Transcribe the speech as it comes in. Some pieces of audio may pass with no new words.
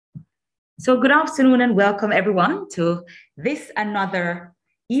So good afternoon and welcome everyone to this another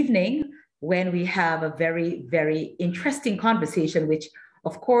evening when we have a very, very interesting conversation, which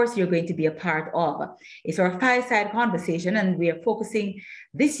of course you're going to be a part of. It's our fireside conversation and we are focusing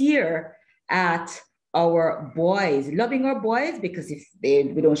this year at our boys, loving our boys, because if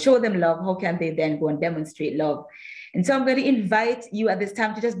we don't show them love, how can they then go and demonstrate love? And so I'm going to invite you at this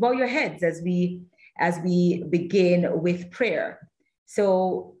time to just bow your heads as we begin with prayer.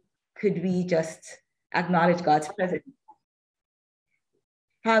 So could we just acknowledge God's presence?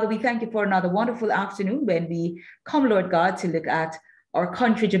 Father, we thank you for another wonderful afternoon when we come, Lord God, to look at our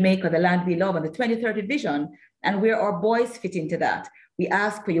country, Jamaica, the land we love, and the 2030 vision, and where our boys fit into that. We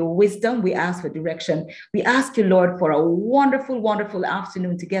ask for your wisdom. We ask for direction. We ask you, Lord, for a wonderful, wonderful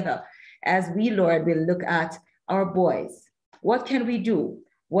afternoon together as we, Lord, will look at our boys. What can we do?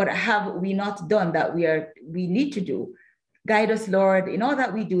 What have we not done that we need to do? Guide us, Lord, in all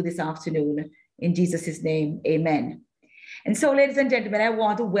that we do this afternoon. In Jesus' name, amen. And so, ladies and gentlemen, I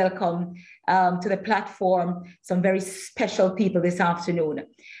want to welcome to the platform some very special people this afternoon.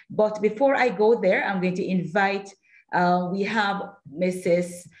 But before I go there, I'm going to invite, we have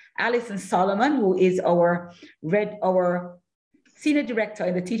Mrs. Alison Solomon, who is our Senior Director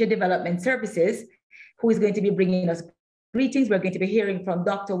in the Teacher Development Services, who is going to be bringing us greetings. We're going to be hearing from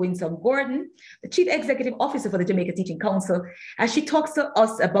Dr. Winsome Gordon, the Chief Executive Officer for the Jamaica Teaching Council, as she talks to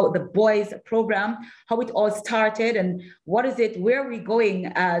us about the boys program, how it all started and what is it, where are we going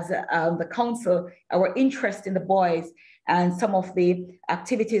as the council, our interest in the boys, and some of the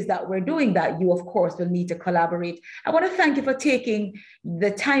activities that we're doing that you, of course, will need to collaborate. I want to thank you for taking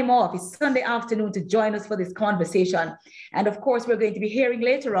the time off. It's Sunday afternoon to join us for this conversation. And of course, we're going to be hearing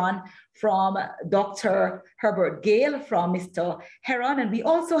later on from Dr. Herbert Gayle, from Mr. Heron, and we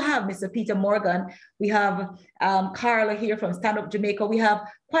also have Mr. Peter Morgan. We have Carla here from Stand Up Jamaica. We have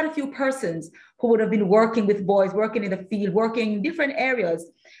quite a few persons who would have been working with boys, working in the field, working in different areas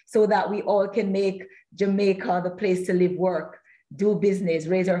so that we all can make Jamaica the place to live, work, do business,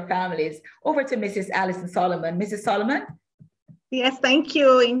 raise our families. Over to Mrs. Alison Solomon. Mrs. Solomon? Yes, thank you,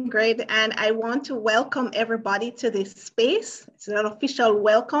 Ingrid. And I want to welcome everybody to this space. It's an official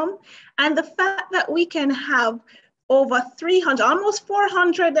welcome. And the fact that we can have over 300, almost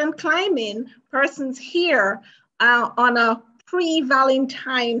 400 and climbing persons here on a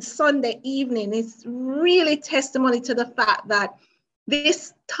pre-Valentine's Sunday evening is really testimony to the fact that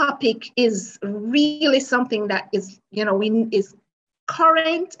this topic is really something that is, is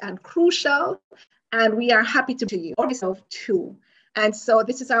current and crucial. And we are happy to you yourself too. And so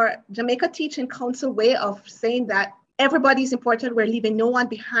this is our Jamaica Teaching Council way of saying that everybody is important. We're leaving no one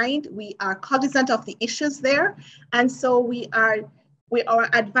behind. We are cognizant of the issues there. And so we are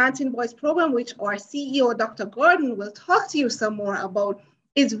Advancing Voice program, which our CEO, Dr. Gordon, will talk to you some more about,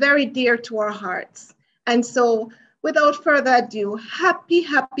 is very dear to our hearts. And so without further ado,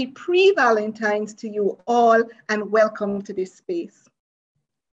 happy pre-Valentine's to you all and welcome to this space.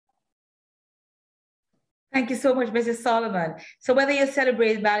 Thank you so much, Mrs. Solomon. So whether you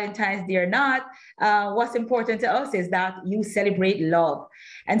celebrate Valentine's Day or not, what's important to us is that you celebrate love.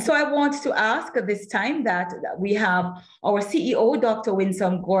 And so I want to ask at this time that we have our CEO, Dr.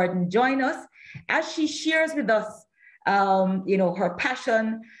 Winsome Gordon, join us as she shares with us, her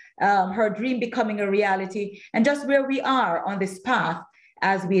passion, her dream becoming a reality, and just where we are on this path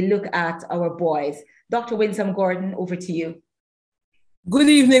as we look at our boys. Dr. Winsome Gordon, over to you. Good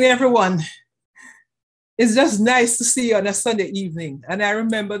evening, everyone. It's just nice to see you on a Sunday evening. And I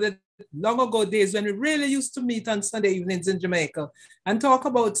remember the long ago days when we really used to meet on Sunday evenings in Jamaica and talk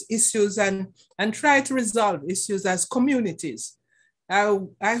about issues and try to resolve issues as communities.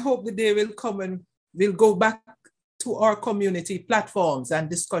 I hope the day will come and we'll go back to our community platforms and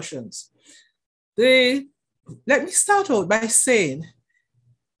discussions. Let me start out by saying,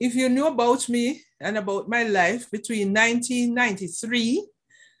 if you knew about me and about my life between 1993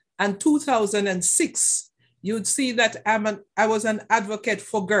 and 2006, you'd see that I was an advocate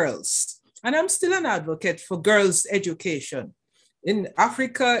for girls. And I'm still an advocate for girls' education. In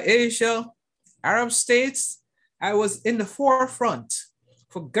Africa, Asia, Arab states, I was in the forefront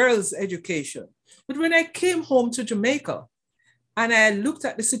for girls' education. But when I came home to Jamaica and I looked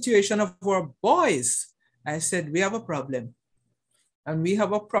at the situation of our boys, I said, we have a problem. And we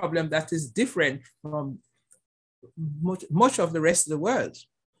have a problem that is different from much of the rest of the world.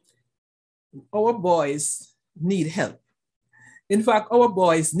 Our boys need help. In fact, our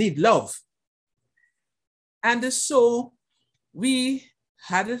boys need love. And so we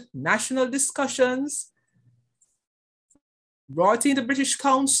had national discussions, brought in the British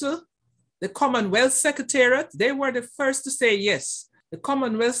Council, the Commonwealth Secretariat. They were the first to say, yes, the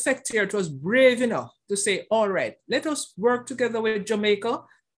Commonwealth Secretariat was brave enough to say, all right, let us work together with Jamaica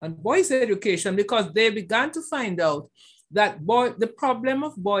and boys' education, because they began to find out that the problem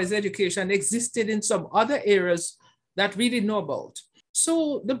of boys' education existed in some other areas that we didn't know about.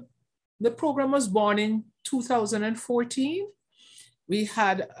 So the program was born in 2014. We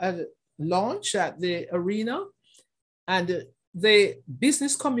had a launch at the arena, and the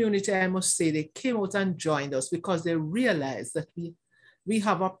business community, I must say, they came out and joined us because they realized that we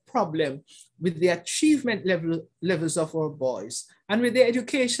have a problem with the achievement levels of our boys and with the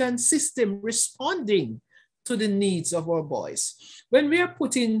education system responding to the needs of our boys. When we are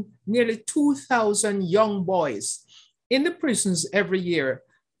putting nearly 2,000 young boys in the prisons every year,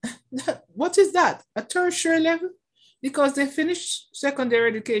 what is that? A tertiary level? Because they finish secondary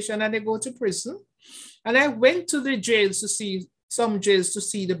education and they go to prison. And I went to the jails to see, some jails to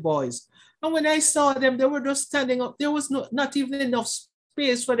see the boys. And when I saw them, they were just standing up. There was not even enough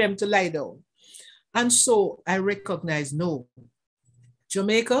space for them to lie down. And so I recognized, no,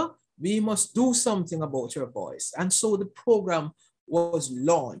 Jamaica, we must do something about your boys. And so the program was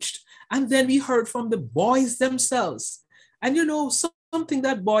launched. And then we heard from the boys themselves. And you know, something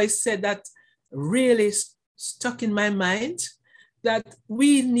that boys said that really stuck in my mind, that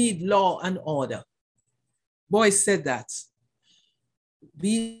we need law and order. Boys said that.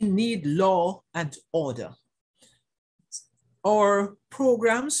 We need law and order. Our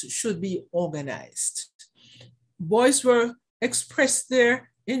programs should be organized. Boys were expressed their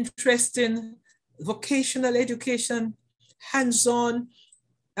interest in vocational education, hands-on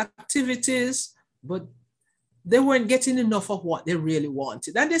activities, but they weren't getting enough of what they really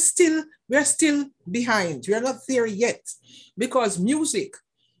wanted. And we're still behind. We're not there yet, because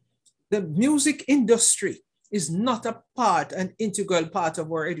the music industry is not an integral part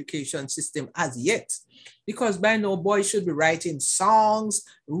of our education system as yet. Because by now, boys should be writing songs,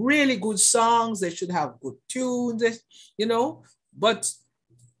 really good songs. They should have good tunes, you know, but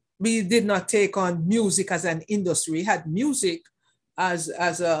we did not take on music as an industry. We had music as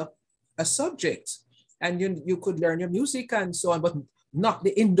a subject, and you could learn your music and so on, but not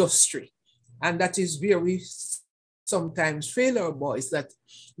the industry. And that is where we sometimes fail our boys, that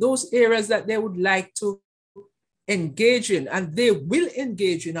those areas that they would like to engage in, and they will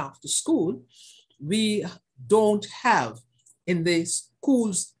engage in after school, we don't have in the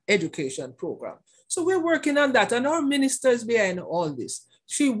school's education program. So we're working on that, and our minister is behind all this.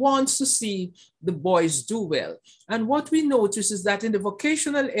 She wants to see the boys do well. And what we notice is that in the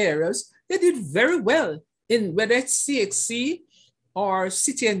vocational areas, they did very well in whether it's CXC or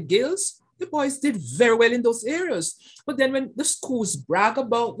City and Guilds. The boys did very well in those areas. But then when the schools brag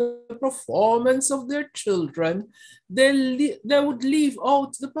about the performance of their children, they would leave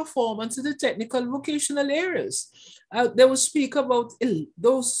out the performance in the technical vocational areas. They would speak about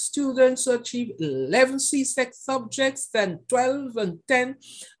those students who achieve 11 CSEC subjects, then 12 and 10,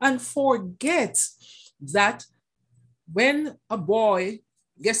 and forget that when a boy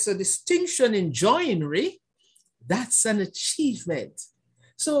gets a distinction in joinery, that's an achievement.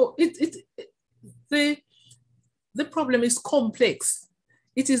 So the problem is complex.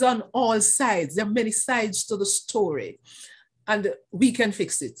 It is on all sides. There are many sides to the story, and we can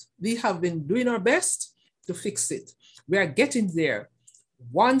fix it. We have been doing our best to fix it. We are getting there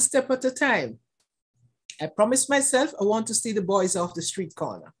one step at a time. I promised myself I want to see the boys off the street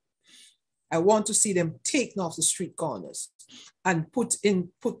corner. I want to see them taken off the street corners and put in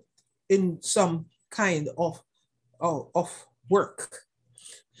some kind of work.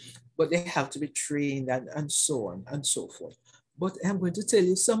 But they have to be trained and so on and so forth. But I'm going to tell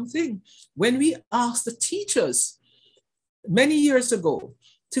you something. When we asked the teachers many years ago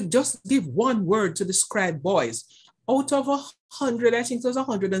to just give one word to describe boys, out of 100, I think there was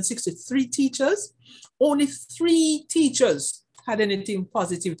 163 teachers, only 3 teachers had anything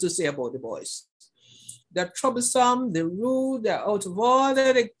positive to say about the boys. They're troublesome, they're rude, they're out of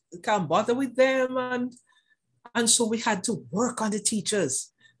order, they can't bother with them. And so we had to work on the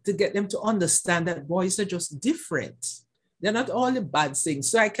teachers to get them to understand that boys are just different. They're not all the bad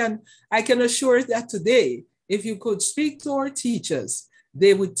things. So I can assure that today, if you could speak to our teachers,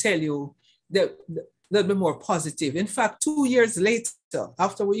 they would tell you that they'll be more positive. In fact, 2 years later,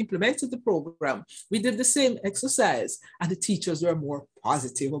 after we implemented the program, we did the same exercise, and the teachers were more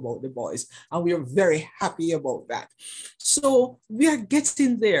positive about the boys. And we are very happy about that. So we are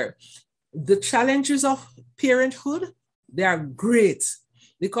getting there. The challenges of parenthood, they are great,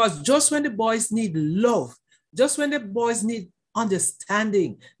 because just when the boys need love, just when the boys need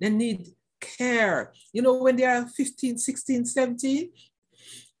understanding, they need care, you know, when they are 15, 16, 17,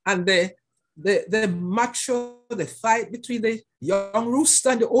 and the macho, the fight between the young rooster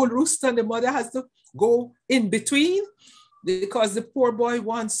and the old rooster, and the mother has to go in between because the poor boy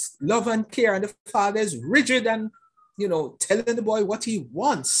wants love and care, and the father is rigid and, you know, telling the boy what he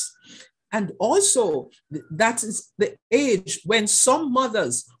wants. And also, that is the age when some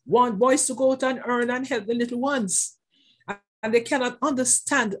mothers want boys to go out and earn and help the little ones. And they cannot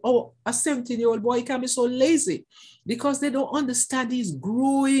understand, oh, a 17-year-old boy can be so lazy because they don't understand he's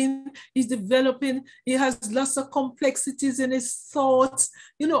growing, he's developing, he has lots of complexities in his thoughts,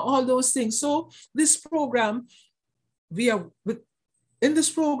 you know, all those things. So this program, in this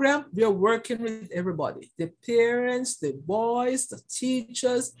program, we are working with everybody, the parents, the boys, the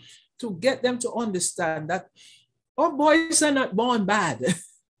teachers, to get them to understand that our boys are not born bad.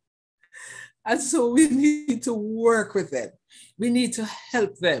 And so we need to work with them. We need to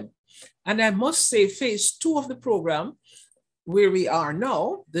help them. And I must say, phase 2 of the program, where we are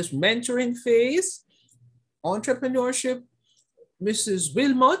now, this mentoring phase, entrepreneurship, Mrs.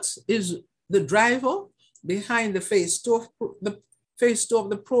 Wilmot is the driver behind the phase 2 of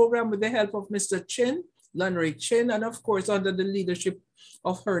the program with the help of Mr. Chin, Lanry Chin, and of course, under the leadership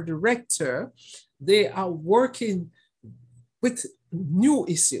of her director. They are working with new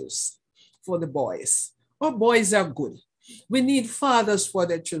issues for the boys. Our boys are good. We need fathers for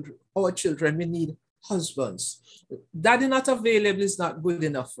their children, our children. We need husbands. Daddy not available is not good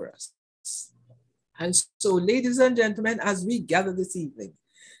enough for us. And so, ladies and gentlemen, as we gather this evening,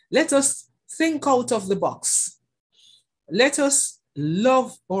 let us think out of the box. Let us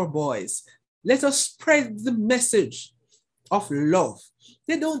love our boys. Let us spread the message of love.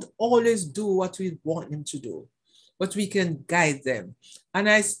 They don't always do what we want them to do, but we can guide them. And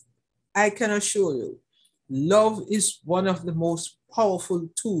I can assure you, love is one of the most powerful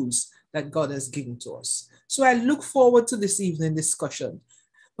tools that God has given to us. So I look forward to this evening discussion,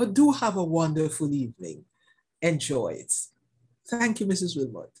 but do have a wonderful evening. Enjoy it. Thank you, Mrs.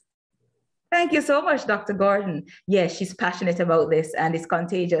 Wilmot. Thank you so much, Dr. Gordon. Yes, she's passionate about this and it's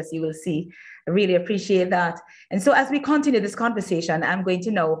contagious. You will see. I really appreciate that. And so as we continue this conversation, I'm going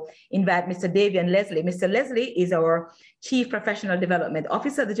to now invite Mr. Davian Leslie. Mr. Leslie is our Chief Professional Development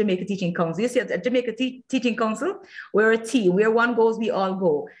Officer at the Jamaica Teaching Council. You see, at the Jamaica Teaching Council, we're a team. Where one goes, we all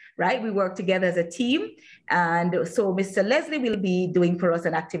go, right? We work together as a team. And so Mr. Leslie will be doing for us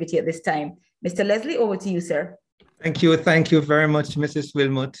an activity at this time. Mr. Leslie, over to you, sir. Thank you. Thank you very much, Mrs.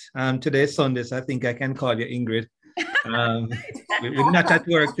 Wilmot. Today is Sunday, so I think I can call you Ingrid. We're not at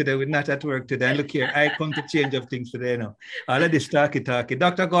work today. We're not at work today. And look here, I come to change up things today now. All of this talky.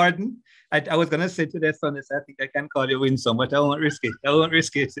 Dr. Gordon, I was going to say today Sunday, so I think I can call you Winsome, but I won't risk it. I won't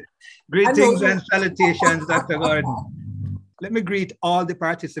risk it. Greetings and salutations, Dr. Gordon. Let me greet all the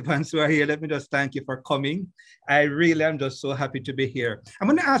participants who are here. Let me just thank you for coming. I really am just so happy to be here. I'm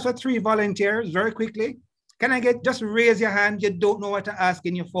going to ask for 3 volunteers very quickly. Can I just raise your hand? You don't know what I'm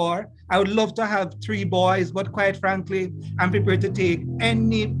asking you for. I would love to have 3 boys, but quite frankly, I'm prepared to take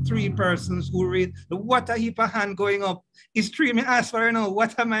any 3 persons who read. What a heap of hand going up. It's 3 me ask for now.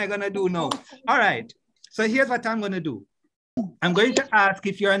 What am I going to do now? All right. So here's what I'm going to do. I'm going to ask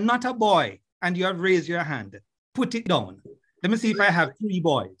if you're not a boy and you have raised your hand, put it down. Let me see if I have 3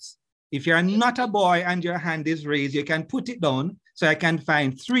 boys. If you're not a boy and your hand is raised, you can put it down so I can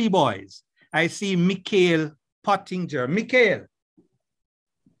find 3 boys. I see Mikhail Pottinger. Mikhail,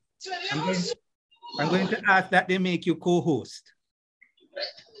 I'm going to ask that they make you co-host.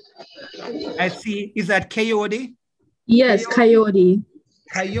 I see, is that Coyote? Yes, Coyote.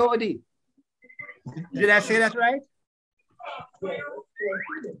 Coyote. Did I say that right?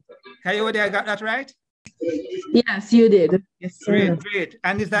 Coyote, I got that right? Yes, you did. Yes, sir. Great.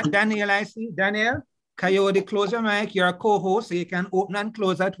 And is that Daniel I see? Daniel? Coyote, close your mic. You're a co-host, so you can open and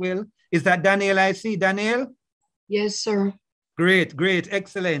close at will. Is that Daniel I see? Daniel? Yes, sir. Great.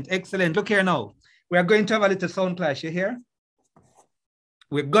 Excellent. Look here now. We are going to have a little sound clash. You hear?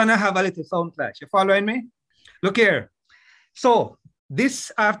 We're going to have a little sound clash. You following me? Look here. So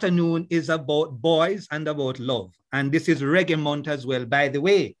this afternoon is about boys and about love. And this is Reggae Month as well, by the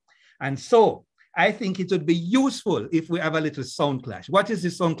way. And so I think it would be useful if we have a little sound clash. What is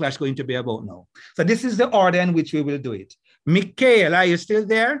this sound clash going to be about now? So this is the order in which we will do it. Mikhail, are you still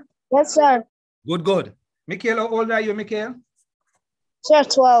there? Yes, sir. Good. Mikhail, how old are you, Mikhail? Sir,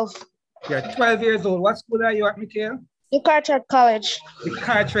 12. You're 12 years old. What school are you at, Mikhail? The Carteret College. The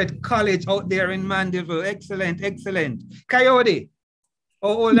Carteret College out there in Mandeville. Excellent. Coyote, how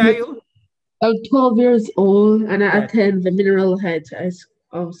old are you? I'm 12 years old and I attend the Mineral Heights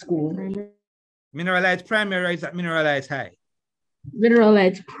School. Mineral Heights Primary, or is that Mineral Heights High? Mineral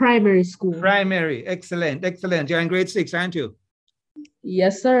Heights Primary School. Primary. Excellent. You're in grade 6, aren't you?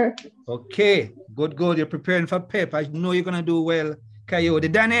 Yes, sir. Okay, good, good. You're preparing for pep. I know you're gonna do well. Coyote.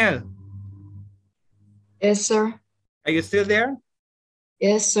 Daniel, Yes, sir. are you still there?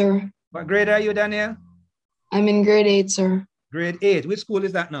 Yes, sir. What grade are you, Daniel? I'm in grade 8, sir. Grade 8. Which school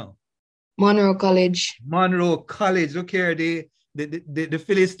is that now? Monroe College. Monroe College. Look here, the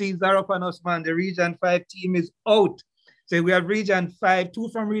Philistines are up on us, man. The Region 5 team is out. So we have Region 5, 2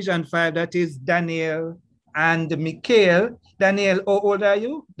 from Region 5. That is Daniel and Mikhail. Daniel, how old are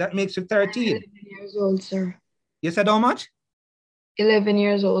you? That makes you 13. 11 years old, sir. You said how much? 11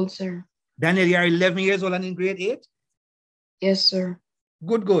 years old, sir. Daniel, you're 11 years old and in grade 8? Yes, sir.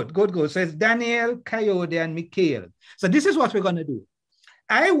 Good, good, good, good. So it's Daniel, Coyote, and Mikhail. So this is what we're going to do.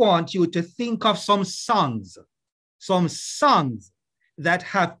 I want you to think of some songs that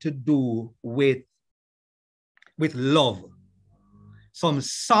have to do with love. Some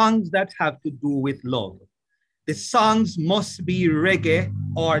songs that have to do with love. The songs must be reggae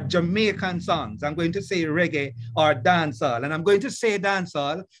or Jamaican songs. I'm going to say reggae or dancehall. And I'm going to say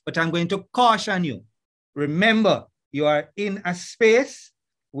dancehall, but I'm going to caution you. Remember, you are in a space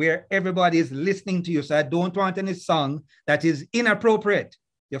where everybody is listening to you. So I don't want any song that is inappropriate.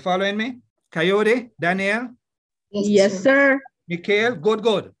 You following me? Coyote, Daniel? Yes, sir. Mikhail, good,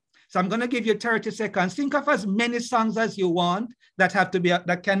 good. So I'm going to give you 30 seconds. Think of as many songs as you want that have to be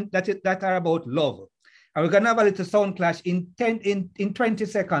that are about love. And we're going to have a little sound clash in 20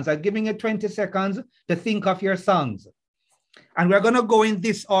 seconds. I'm giving you 20 seconds to think of your songs. And we're going to go in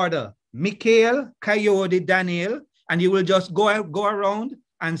this order. Mikhail, Coyote, Daniel, and you will just go around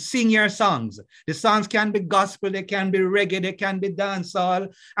and sing your songs. The songs can be gospel, they can be reggae, they can be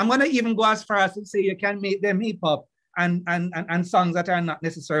dancehall. I'm going to even go as far as to say you can make them hip hop and songs that are not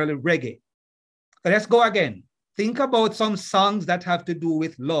necessarily reggae. So let's go again. Think about some songs that have to do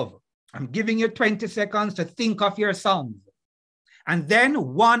with love. I'm giving you 20 seconds to think of your songs. And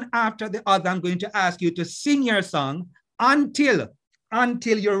then one after the other, I'm going to ask you to sing your song until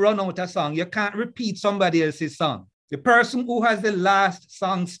you run out of song. You can't repeat somebody else's song. The person who has the last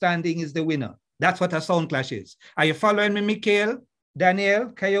song standing is the winner. That's what a sound clash is. Are you following me, Mikhail, Daniel,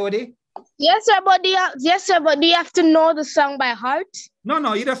 Coyote? Yes, sir, but do you have to know the song by heart?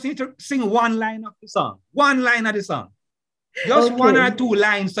 No, you just need to sing one line of the song. One line of the song. Just one or two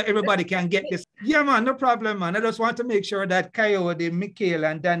lines so everybody can get this. Yeah, man, no problem, man. I just want to make sure that Coyote, Mikhail,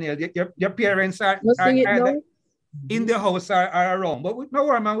 and Daniel, your parents are in the house are around. But no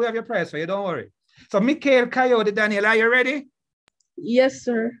worry, man, we have your prize for you, don't worry. So Mikhail, Coyote, Daniel, are you ready? Yes,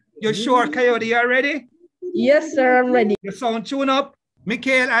 sir. You sure, Coyote, you are ready? Yes, sir, I'm ready. Your sound tune up.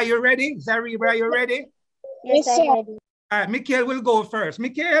 Mikhail, are you ready? Zarib, are you ready? Yes, sir. All right, Mikhail will go first.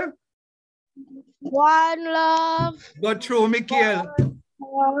 Mikhail? One love. Go through, Mikhail. Sing,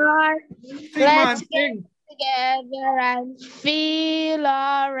 Let's man, sing. together and feel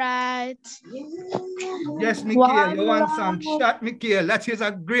all right. Yes, Mikhail, you want song. Shut, Mikhail. That is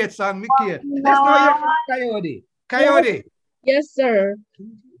a great song, Mikhail. Let's know your Coyote. Coyote. Yes, sir.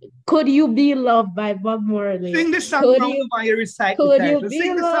 Could You Be Loved by Bob Marley. Sing the song Could now you, while you recite the could title. you be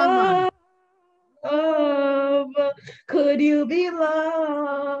Sing the song, man. loved? Could you be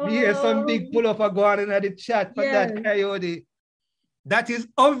loved? We hear some big pull up a garden at the chat for that, Coyote. That is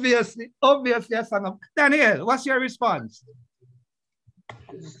obviously a song of Daniel. What's your response?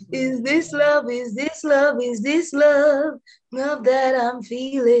 Is this love? Is this love? Is this love? Love that I'm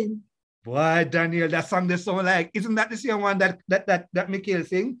feeling. Boy, Daniel, that song they sound like, isn't that the same one that Mikhail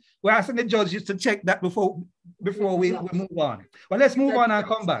sing? We're asking the judges to check that before we move on. Well, let's move on and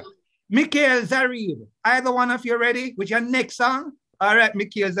come back. Mikhail, Zarib, either one of you ready with your next song? All right,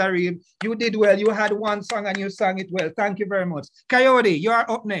 Mikhail, Zarib, you did well. You had one song and you sang it well. Thank you very much. Coyote, you are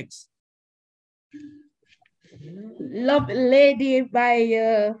up next. Love Lady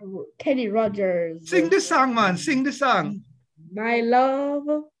by Kenny Rogers. Sing the song, man. Sing the song. My love,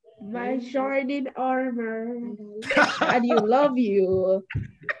 my shining armor, and you love you.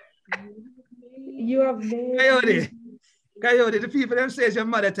 You are Coyote, the people them says your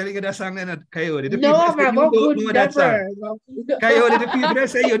mother telling you that song and not Coyote. The no, people say you don't know that song. Never. Coyote, the people that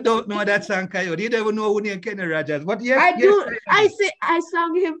say you don't know that song, Coyote. You don't even know who named Kenny Rogers. But yes, I yes, do. Coyote. I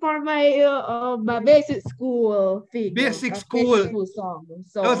sang him for my basic school thing. Basic school song.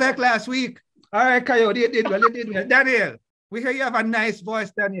 So that was like last week. All right, Coyote, you did well. Daniel, we hear you have a nice voice,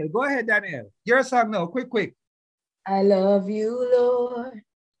 Daniel. Go ahead, Daniel. Your song now, quick. I love you, Lord.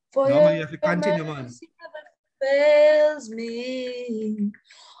 For No, man, you have to continue, man. Fails me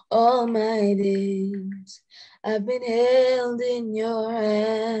all my days. I've been held in your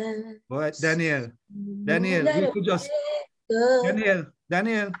hands. But Daniel, we could just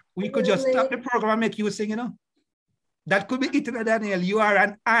Daniel, we could just stop the program and make you sing, you know. That could be it, Daniel. You are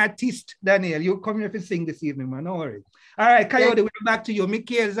an artist, Daniel. You come here to sing this evening, man. No worry. All right, Coyote, we're back to you.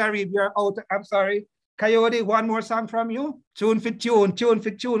 Mikhail Zarib, you're out. I'm sorry. Coyote, one more song from you. Tune for tune,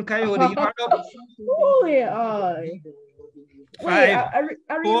 Coyote. You are up. Oh, yeah. 5,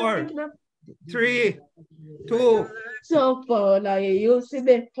 I 4, 3, 2. So fun. I used it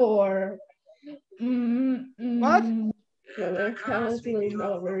before. What? Counting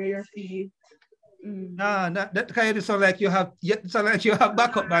over your feet. No, that Coyote sound like you have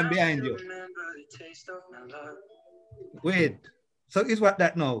backup band behind you. Wait. So is what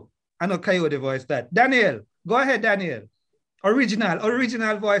that now? I know Coyote voice that. Daniel, go ahead, Daniel.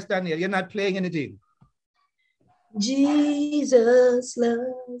 Original voice, Daniel. You're not playing anything. Jesus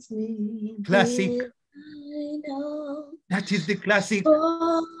loves me. Classic. I know. That is the classic.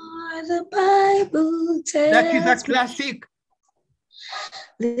 For the Bible tells That is a classic.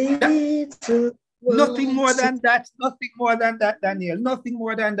 Nothing more than that. Nothing more than that, Daniel. Nothing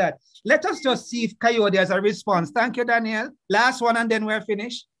more than that. Let us just see if Coyote has a response. Thank you, Daniel. Last one, and then we're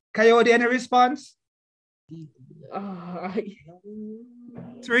finished. Coyote, any response?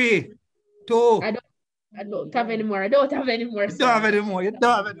 3, 2. I don't have any more. You don't have any more.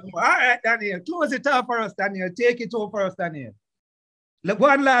 All right, Daniel. Close it up for us, Daniel. Take it home for us, Daniel. Look,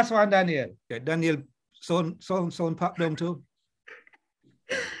 one last one, Daniel. Okay, Daniel, sound pop down too.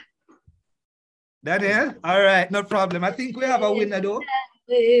 Daniel? All right, no problem. I think we have a winner though.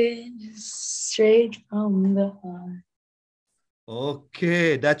 Straight from the heart.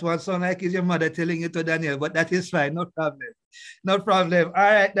 Okay, that one sound like is your mother telling it to Daniel, but that is fine, no problem. No problem. All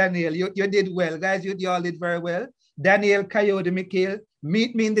right, Daniel, you did well. Guys, you all did very well. Daniel, Coyote, Mikhail,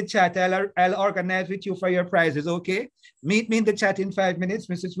 meet me in the chat. I'll organize with you for your prizes, okay? Meet me in the chat in 5 minutes.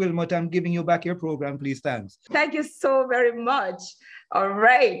 Mrs. Wilmot, I'm giving you back your program, please. Thanks. Thank you so very much. All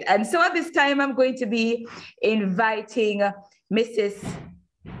right. And so at this time, I'm going to be inviting Mrs.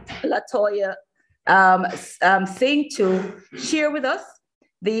 Latoya Singh to share with us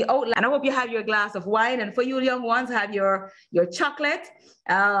the outline. And I hope you have your glass of wine. And for you young ones, have your chocolate,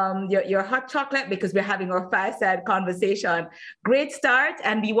 your hot chocolate, because we're having our fireside conversation. Great start.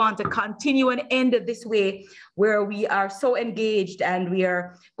 And we want to continue and end it this way, where we are so engaged and we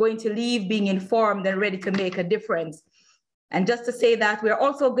are going to leave being informed and ready to make a difference. And just to say that we're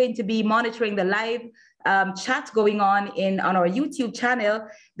also going to be monitoring the live chat going on our YouTube channel,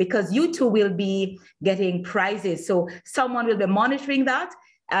 because you too will be getting prizes. So someone will be monitoring that.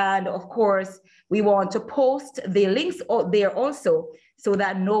 And of course, we want to post the links there also, so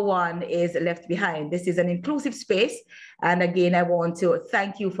that no one is left behind. This is an inclusive space. And again, I want to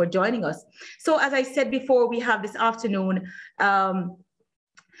thank you for joining us. So as I said before, we have this afternoon,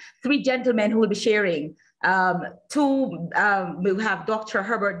 3 gentlemen who will be sharing. We have Dr.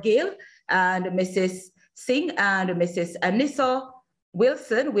 Herbert Gayle and Mrs. Singh, and Mrs. Anissa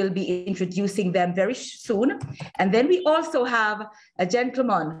Wilson will be introducing them very soon. And then we also have a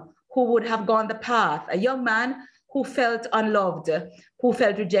gentleman who would have gone the path, a young man who felt unloved, who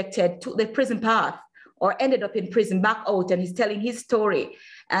felt rejected, took the prison path, or ended up in prison, back out, and he's telling his story.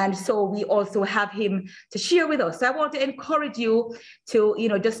 And so we also have him to share with us. So I want to encourage you to,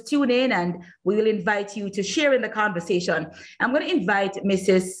 just tune in, and we will invite you to share in the conversation. I'm going to invite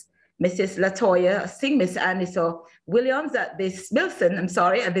Mrs. Latoya Singh, Miss Anissa Wilson at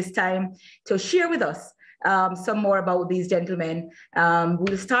this time to share with us some more about these gentlemen.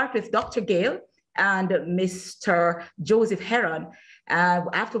 We'll start with Dr. Gayle and Mr. Joseph Heron.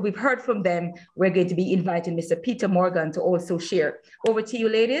 After we've heard from them, we're going to be inviting Mr. Peter Morgan to also share. Over to you,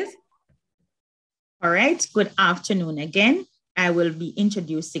 ladies. All right, good afternoon again. I will be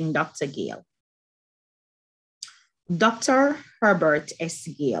introducing Dr. Gayle. Dr. Herbert S.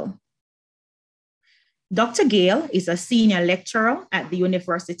 Gayle. Dr. Gayle is a senior lecturer at the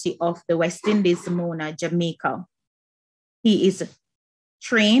University of the West Indies, Mona, Jamaica. He is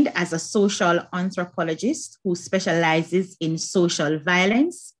trained as a social anthropologist who specializes in social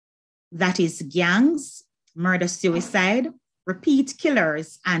violence, that is gangs, murder-suicide, repeat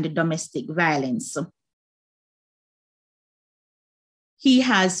killers, and domestic violence. He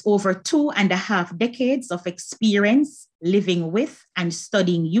has over 2.5 decades of experience living with and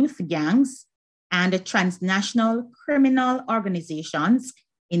studying youth gangs and transnational criminal organizations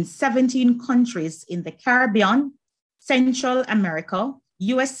in 17 countries in the Caribbean, Central America,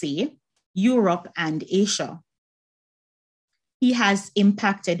 USA, Europe, and Asia. He has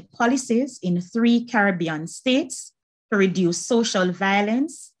impacted policies in 3 Caribbean states to reduce social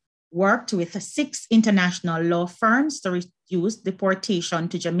violence, worked with 6 international law firms to reduce deportation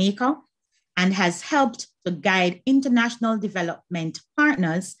to Jamaica, and has helped to guide international development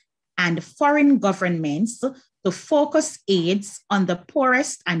partners and foreign governments to focus aids on the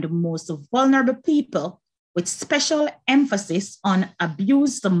poorest and most vulnerable people, with special emphasis on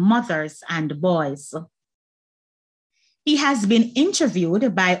abused mothers and boys. He has been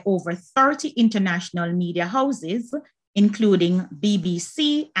interviewed by over 30 international media houses, including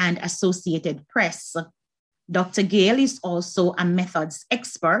BBC and Associated Press. Dr. Gayle is also a methods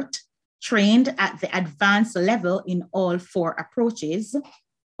expert, trained at the advanced level in all 4 approaches: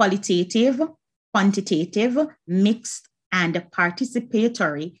 qualitative, quantitative, mixed, and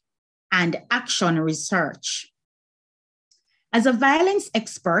participatory, and action research. As a violence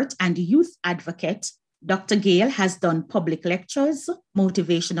expert and youth advocate, Dr. Gayle has done public lectures,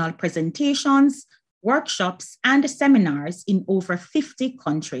 motivational presentations, workshops, and seminars in over 50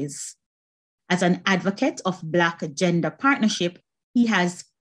 countries. As an advocate of Black gender partnership, he has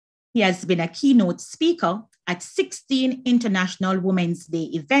been a keynote speaker at 16 International Women's Day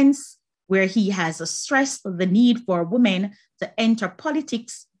events, where he has stressed the need for women to enter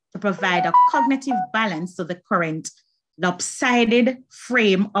politics to provide a cognitive balance to the current lopsided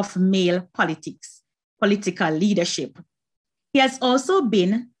frame of male political leadership. He has also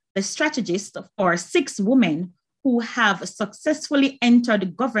been the strategist for 6 women who have successfully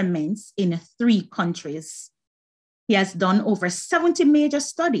entered governments in 3 countries. He has done over 70 major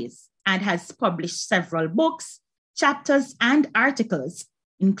studies and has published several books, chapters, and articles,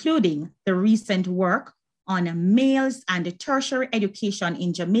 including the recent work on males and tertiary education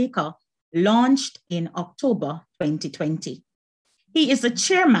in Jamaica, launched in October 2020. He is the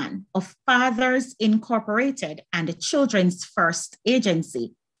chairman of Fathers Incorporated and Children's First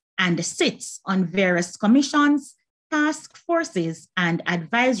Agency, and sits on various commissions, task forces, and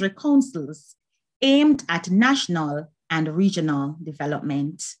advisory councils aimed at national and regional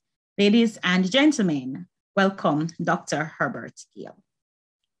development. Ladies and gentlemen, welcome Dr. Herbert Gayle.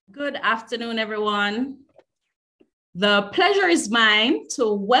 Good afternoon, everyone. The pleasure is mine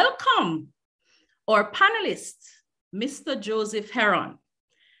to welcome our panelist, Mr. Joseph Heron.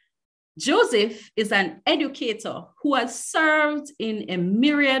 Joseph is an educator who has served in a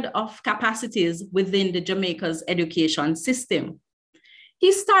myriad of capacities within the Jamaica's education system.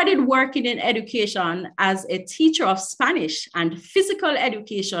 He started working in education as a teacher of Spanish and physical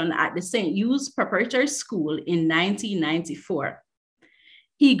education at the St. Hugh's Preparatory School in 1994.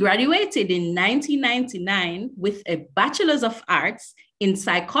 He graduated in 1999 with a Bachelor's of Arts in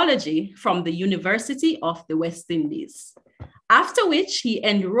Psychology from the University of the West Indies, after which he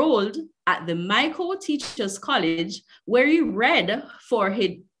enrolled at the Michael Teachers College, where he read for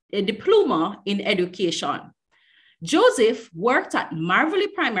a diploma in education. Joseph worked at Marvelly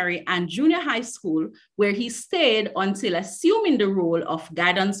Primary and Junior High School, where he stayed until assuming the role of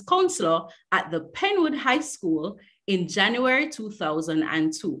guidance counselor at the Penwood High School in January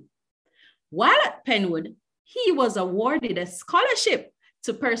 2002. While at Penwood, he was awarded a scholarship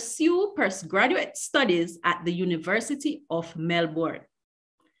to pursue postgraduate studies at the University of Melbourne.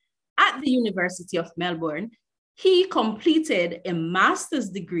 At the University of Melbourne, he completed a master's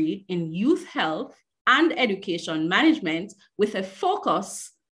degree in youth health and education management with a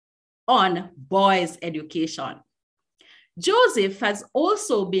focus on boys' education. Joseph has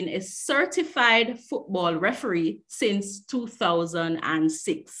also been a certified football referee since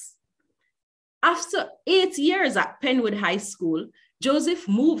 2006. After 8 years at Penwood High School, Joseph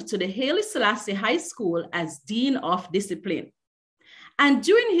moved to the Haile Selassie High School as Dean of Discipline. And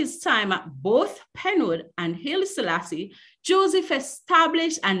during his time at both Penwood and Haile Selassie, Joseph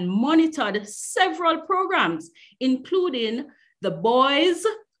established and monitored several programs, including the Boys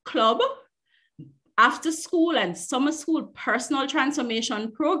Club, after school and summer school personal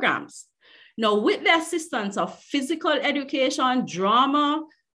transformation programs. Now, with the assistance of physical education, drama,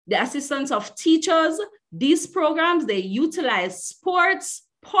 the assistance of teachers, these programs, they utilize sports,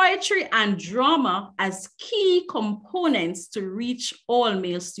 poetry, and drama as key components to reach all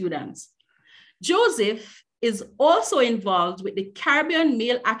male students. Joseph is also involved with the Caribbean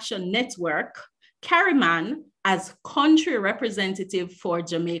Male Action Network, CARIMAN, as country representative for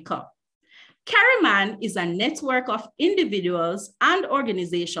Jamaica. CARIMAN is a network of individuals and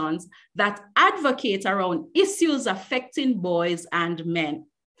organizations that advocate around issues affecting boys and men.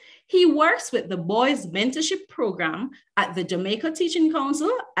 He works with the Boys Mentorship Program at the Jamaica Teaching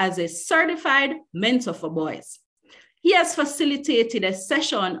Council as a certified mentor for boys. He has facilitated a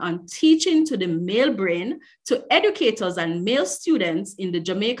session on teaching to the male brain to educators and male students in the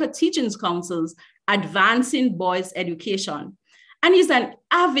Jamaica Teaching Council's Advancing Boys Education. And he's an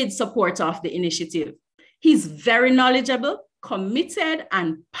avid supporter of the initiative. He's very knowledgeable, committed,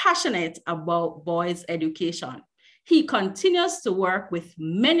 and passionate about boys' education. He continues to work with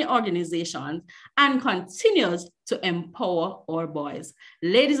many organizations and continues to empower our boys.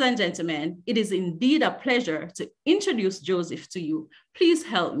 Ladies and gentlemen, it is indeed a pleasure to introduce Joseph to you. Please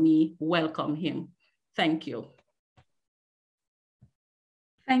help me welcome him. Thank you.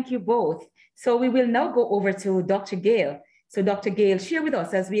 Thank you both. So we will now go over to Dr. Gayle. So Dr. Gayle, share with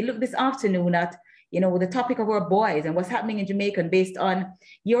us as we look this afternoon at the topic of our boys and what's happening in Jamaica based on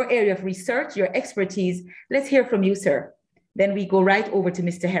your area of research, your expertise. Let's hear from you, sir. Then we go right over to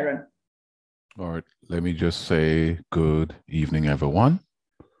Mr. Heron. All right, let me just say good evening, everyone.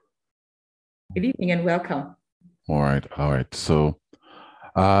 Good evening and welcome. All right. So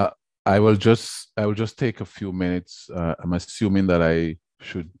I will just take a few minutes. I'm assuming that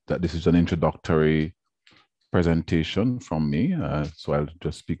this is an introductory presentation from me. So I'll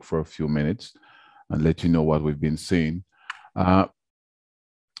just speak for a few minutes and let you know what we've been seeing. I've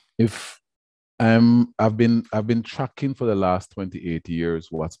been tracking for the last 28 years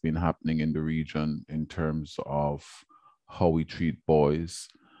what's been happening in the region in terms of how we treat boys,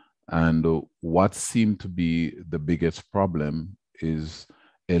 and what seemed to be the biggest problem is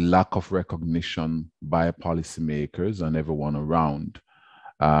a lack of recognition by policymakers and everyone around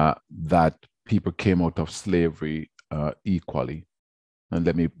that people came out of slavery equally. And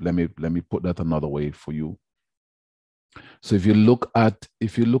let me put that another way for you. So if you look at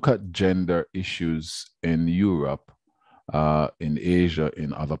gender issues in Europe, in Asia,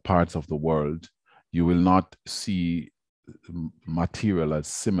 in other parts of the world, you will not see material as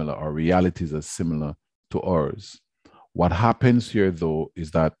similar or realities as similar to ours. What happens here, though,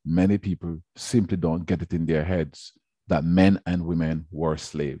 is that many people simply don't get it in their heads that men and women were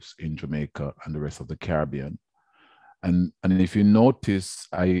slaves in Jamaica and the rest of the Caribbean. And if you notice,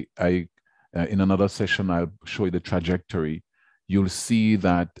 I in another session, I'll show you the trajectory. You'll see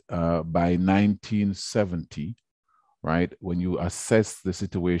that by 1970, right, when you assess the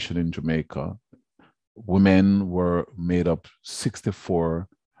situation in Jamaica, women were made up 64.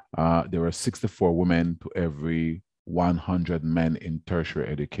 There were 64 women to every 100 men in tertiary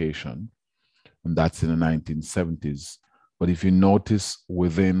education. And that's in the 1970s. But if you notice,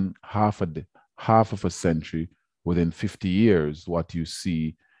 within half of a century, within 50 years, what you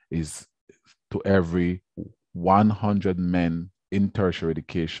see is to every 100 men in tertiary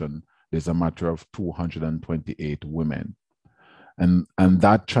education, there's a matter of 228 women. And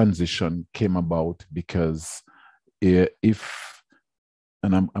that transition came about because I'm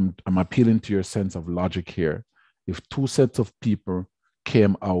appealing to your sense of logic here, if two sets of people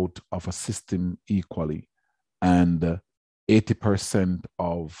came out of a system equally and 80%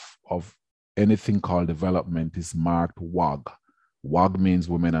 of anything called development is marked WAG. WAG means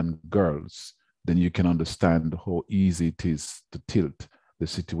women and girls. Then you can understand how easy it is to tilt the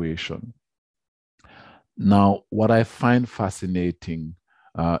situation. Now, what I find fascinating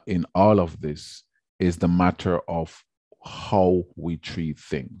in all of this is the matter of how we treat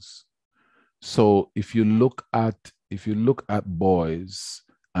things. So if you look at boys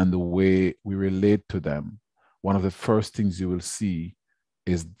and the way we relate to them, one of the first things you will see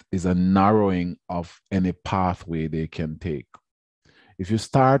is a narrowing of any pathway they can take. If you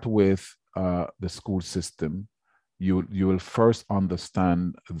start with the school system, you will first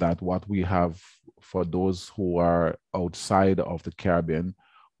understand that what we have for those who are outside of the Caribbean,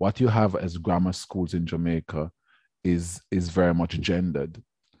 what you have as grammar schools in Jamaica is very much gendered.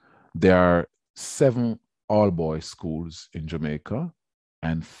 There are 7 all-boys schools in Jamaica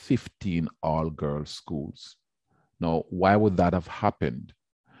and 15 all-girls schools. Now, why would that have happened?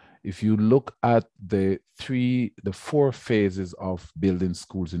 If you look at the 4 phases of building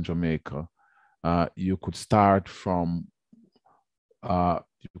schools in Jamaica, you could start from, of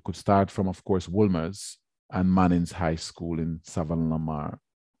course, Wolmer's and Manning's High School in Savannah-Lamar.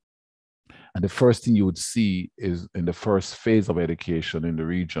 And the first thing you would see is in the first phase of education in the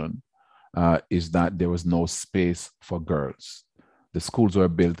region is that there was no space for girls. The schools were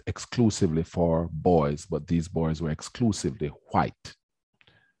built exclusively for boys, but these boys were exclusively white.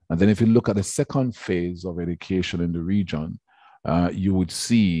 And then if you look at the second phase of education in the region, you would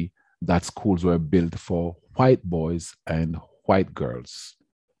see that schools were built for white boys and white girls.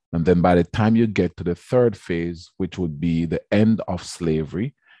 And then by the time you get to the third phase, which would be the end of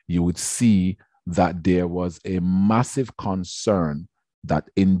slavery, you would see that there was a massive concern that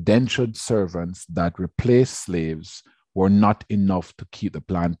indentured servants that replaced slaves were not enough to keep the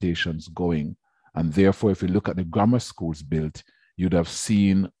plantations going. And therefore, if you look at the grammar schools built, you'd have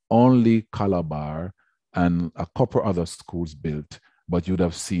seen only Calabar and a couple other schools built, but you'd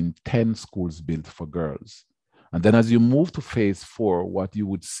have seen 10 schools built for girls. And then as you move to phase 4, what you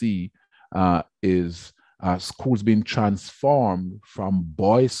would see is schools being transformed from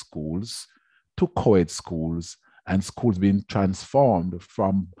boys' schools to co-ed schools, and schools being transformed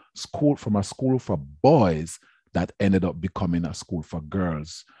from a school for boys that ended up becoming a school for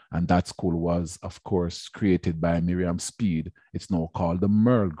girls. And that school was, of course, created by Miriam Speed. It's now called the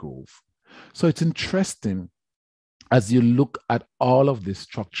Merle Grove. So it's interesting as you look at all of this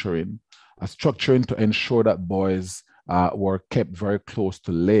structuring to ensure that boys were kept very close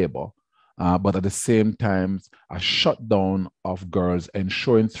to labor, but at the same time, a shutdown of girls,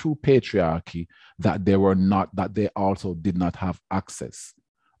 ensuring through patriarchy that they also did not have access.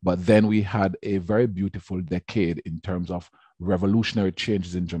 But then we had a very beautiful decade in terms of revolutionary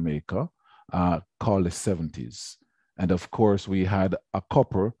changes in Jamaica called the 70s. And of course, we had a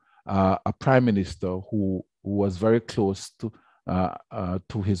couple, a prime minister who was very close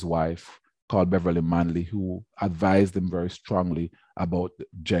to his wife, called Beverly Manley, who advised him very strongly about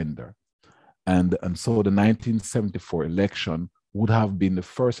gender. And so the 1974 election would have been the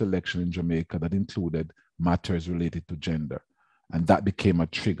first election in Jamaica that included matters related to gender. And that became a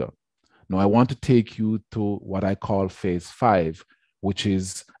trigger. Now, I want to take you to what I call phase 5, which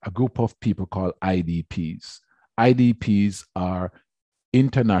is a group of people called IDPs. IDPs are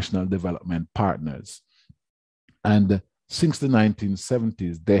international development partners. And since the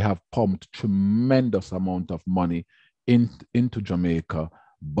 1970s, they have pumped tremendous amount of money into Jamaica,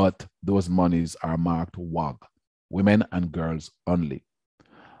 but those monies are marked WAG, women and girls only.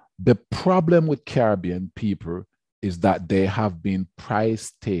 The problem with Caribbean people is that they have been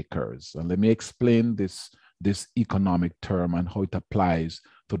price takers. And let me explain this economic term and how it applies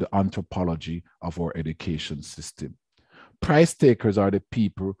to the anthropology of our education system. Price takers are the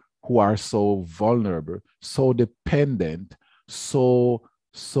people who are so vulnerable, so dependent, so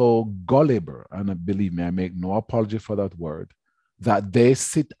gullible, and believe me, I make no apology for that word, that they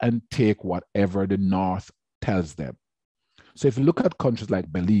sit and take whatever the North tells them. So if you look at countries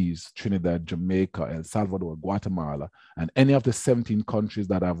like Belize, Trinidad, Jamaica, El Salvador, Guatemala, and any of the 17 countries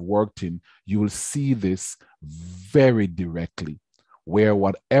that I've worked in, you will see this very directly, where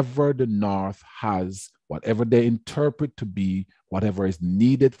whatever the North has, whatever they interpret to be, whatever is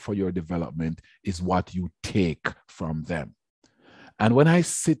needed for your development is what you take from them. And when I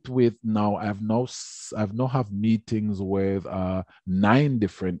sit with now, I've now have meetings with 9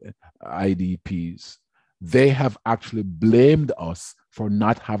 different IDPs. They have actually blamed us for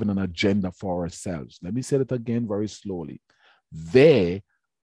not having an agenda for ourselves. Let me say that again very slowly.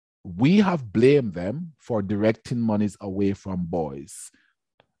 We have blamed them for directing monies away from boys.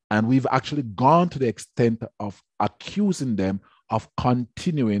 And we've actually gone to the extent of accusing them of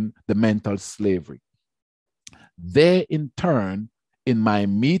continuing the mental slavery. They, in turn, in my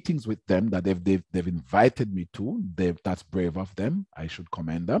meetings with them that they've invited me to, that's brave of them, I should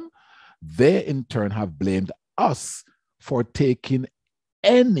commend them, they in turn have blamed us for taking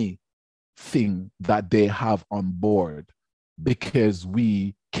anything that they have on board because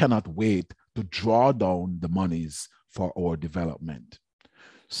we cannot wait to draw down the monies for our development.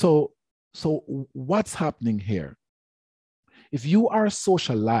 So what's happening here? If you are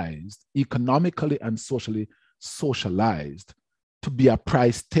socialized, economically and socially socialized, to be a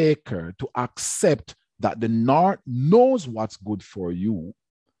price taker, to accept that the North knows what's good for you,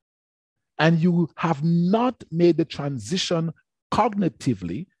 and you have not made the transition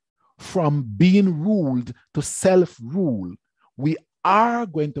cognitively from being ruled to self-rule, we are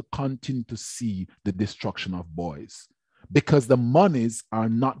going to continue to see the destruction of boys because the monies are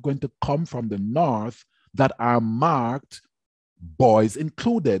not going to come from the North that are marked boys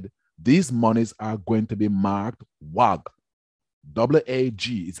included. These monies are going to be marked WAG,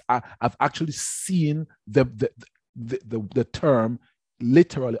 W-A-G. I've actually seen the term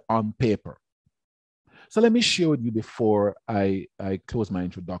literally on paper. So let me share with you before I close my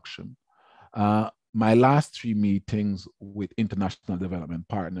introduction. My last 3 meetings with international development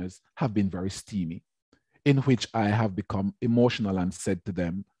partners have been very steamy, in which I have become emotional and said to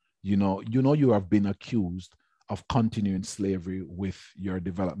them, you have been accused of continuing slavery with your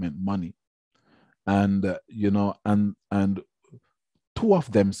development money. And, and 2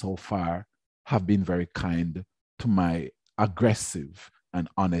 of them so far have been very kind to my aggressive and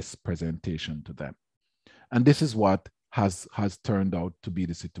honest presentation to them. And this is what has turned out to be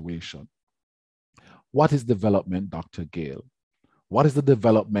the situation. What is development, Dr. Gayle? What is the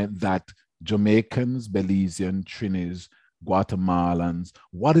development that Jamaicans, Belizean, Trinidadians, Guatemalans,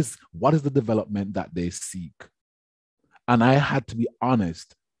 what is the development that they seek? And I had to be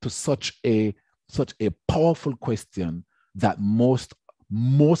honest to such a powerful question that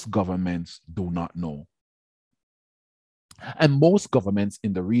most governments do not know. And most governments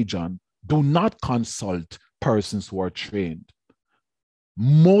in the region do not consult persons who are trained.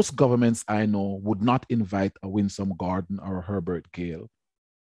 Most governments I know would not invite a Winsome Gordon or a Herbert Gayle.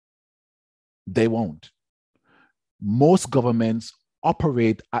 They won't. Most governments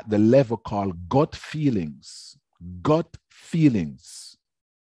operate at the level called gut feelings. Gut feelings.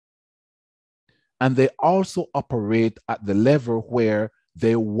 And they also operate at the level where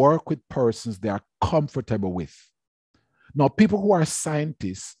they work with persons they are comfortable with. Now, people who are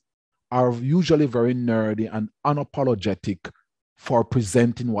scientists are usually very nerdy and unapologetic for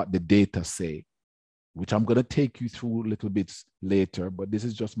presenting what the data say, which I'm going to take you through a little bit later, but this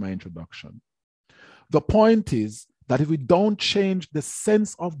is just my introduction. The point is that if we don't change the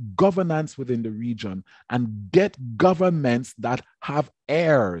sense of governance within the region and get governments that have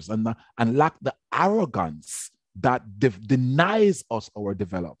heirs and lack the arrogance that denies us our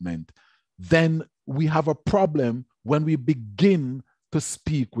development, then we have a problem when we begin to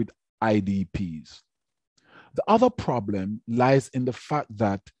speak with IDPs. The other problem lies in the fact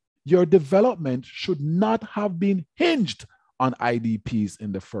that your development should not have been hinged on IDPs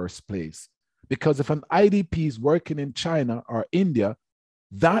in the first place. Because if an IDP is working in China or India,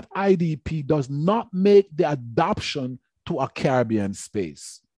 that IDP does not make the adoption to a Caribbean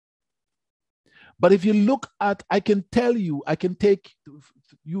space. But if you look at, I can take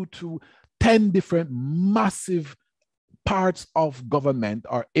you to 10 different massive parts of government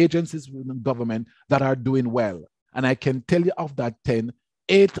or agencies within government that are doing well. And I can tell you of that 10,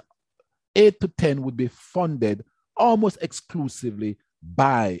 8 to 10 would be funded almost exclusively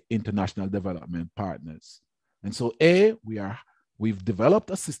by international development partners. And so we've developed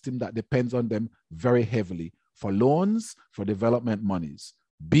a system that depends on them very heavily for loans, for development monies.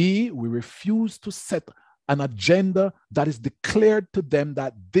 B, we refuse to set an agenda that is declared to them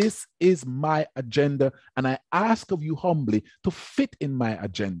that this is my agenda, and I ask of you humbly to fit in my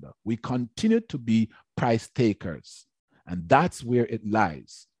agenda. We continue to be price takers, and that's where it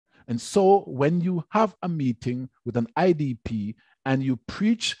lies. And so when you have a meeting with an IDP and you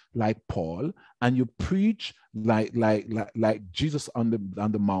preach like Paul and you preach like Jesus on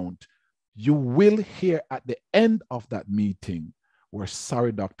the mount, you will hear at the end of that meeting, we're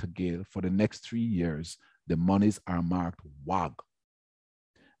sorry, Dr. Gayle, for the next 3 years, the monies are marked WAG.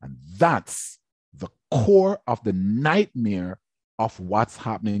 And that's the core of the nightmare of what's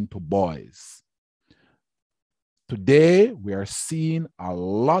happening to boys. Today, we are seeing a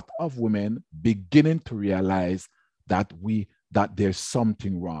lot of women beginning to realize that there's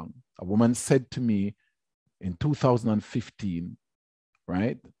something wrong. A woman said to me in 2015,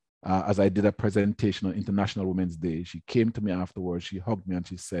 right, as I did a presentation on International Women's Day, she came to me afterwards, she hugged me and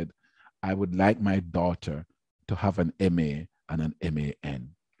she said, I would like my daughter to have an MA and an MAN.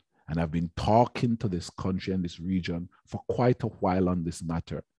 And I've been talking to this country and this region for quite a while on this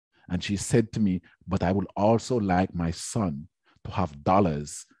matter. And she said to me, but I would also like my son to have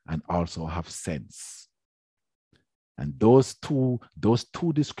dollars and also have sense. And those two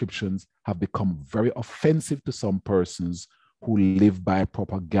descriptions have become very offensive to some persons who live by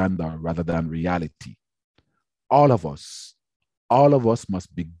propaganda rather than reality. All of us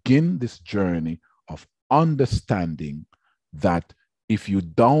must begin this journey of understanding that if you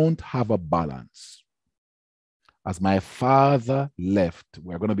don't have a balance, as my father left,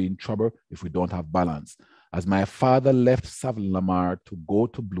 we're going to be in trouble if we don't have balance. As my father left Savin Lamar to go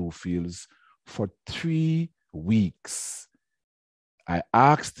to Bluefields for 3 weeks, I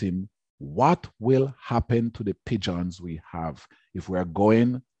asked him, what will happen to the pigeons we have if we're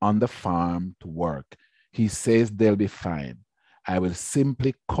going on the farm to work? He says they'll be fine. I will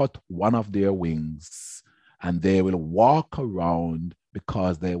simply cut one of their wings and they will walk around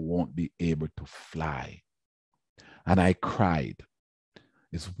because they won't be able to fly. And I cried.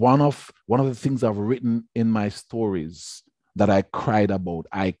 It's one of the things I've written in my stories that I cried about.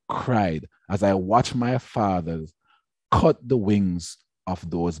 I cried as I watched my father cut the wings of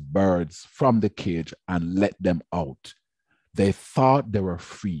those birds from the cage and let them out. They thought they were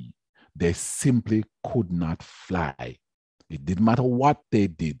free. They simply could not fly. It didn't matter what they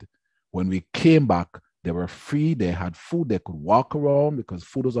did. When we came back, they were free. They had food. They could walk around because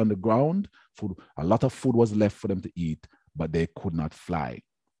food was on the ground. A lot of food was left for them to eat, but they could not fly.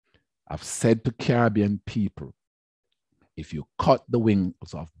 I've said to Caribbean people, if you cut the wings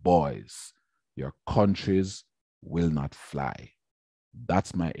of boys, your countries will not fly.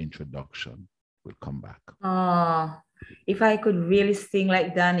 That's my introduction. We'll come back. If I could really sing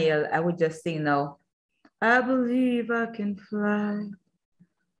like Daniel, I would just sing now. I believe I can fly.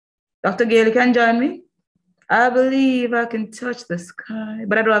 Dr. Gayle, you can join me? I believe I can touch the sky,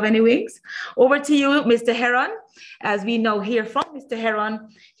 but I don't have any wings. Over to you, Mr. Heron. As we now hear from Mr. Heron,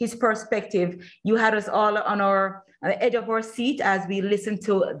 his perspective, you had us all on the edge of our seat as we listened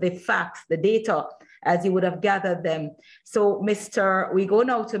to the facts, the data, as you would have gathered them. So we go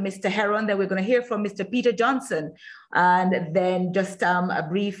now to Mr. Heron, then we're going to hear from Mr. Peter Johnson, and then just a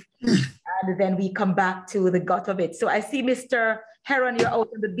brief, and then we come back to the gut of it. So I see Mr. Heron, you're out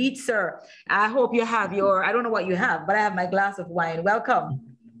on the beach, sir. I hope you have I don't know what you have, but I have my glass of wine.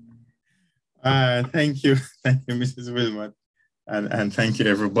 Welcome. Thank you. Thank you, Mrs. Wilmot. And thank you,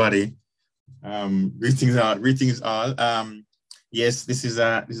 everybody. Greetings all. Yes, this is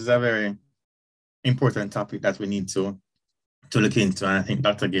a very important topic that we need to look into. And I think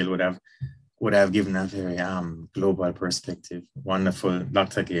Dr. Gayle would have given a very global perspective. Wonderful,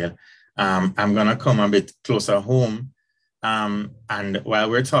 Dr. Gayle. I'm gonna come a bit closer home. And while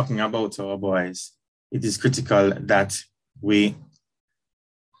we're talking about our boys, it is critical that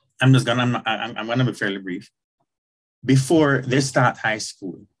I'm gonna be fairly brief. Before they start high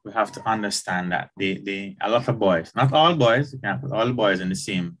school, we have to understand that a lot of boys, not all boys, you can't put all boys in the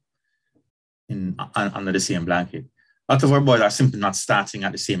same, under the same blanket. A lot of our boys are simply not starting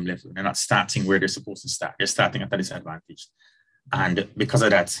at the same level. They're not starting where they're supposed to start. They're starting at a disadvantage. And because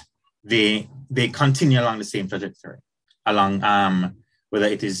of that, they continue along the same trajectory, along whether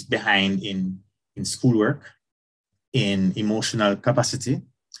it is behind in schoolwork, in emotional capacity,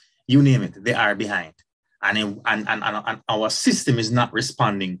 you name it, they are behind. And our system is not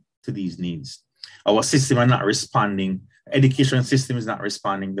responding to these needs. Our system are not responding. Education system is not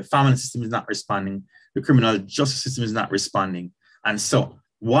responding. The family system is not responding. The criminal justice system is not responding. And so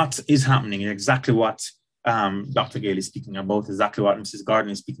what is happening is exactly what Dr. Gayle is speaking about, exactly what Mrs.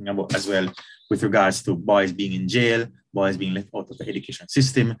 Gardner is speaking about as well, with regards to boys being in jail, boys being left out of the education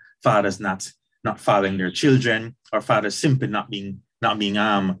system, fathers not fathering their children, or fathers simply not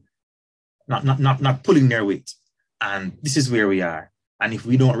pulling their weight. And this is where we are. And if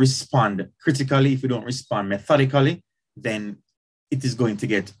we don't respond critically, if we don't respond methodically, then it is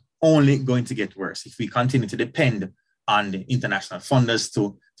only going to get worse. If we continue to depend on the international funders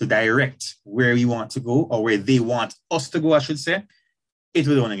to direct where we want to go, or where they want us to go, I should say, it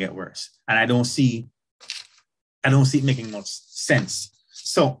will only get worse. And I don't see it making much sense.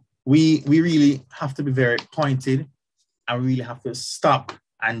 So we really have to be very pointed, and we really have to stop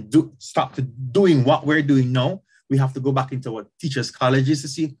doing what we're doing now. We have to go back into our teachers' colleges to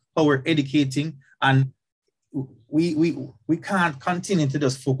see how we're educating, and we can't continue to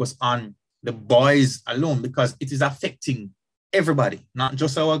just focus on the boys alone, because it is affecting everybody, not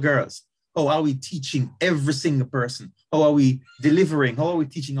just our girls. How are we teaching every single person? How are we delivering? How are we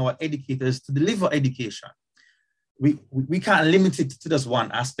teaching our educators to deliver education? We can't limit it to just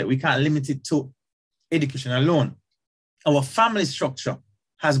one aspect. We can't limit it to education alone. Our family structure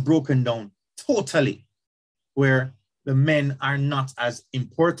has broken down totally, where the men are not as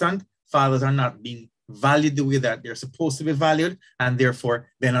important, fathers are not being valued the way that they're supposed to be valued, and therefore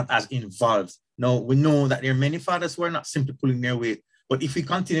they're not as involved. Now, we know that there are many fathers who are not simply pulling their weight, but if we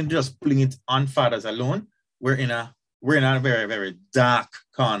continue just pulling it on fathers alone, we're in a very, very dark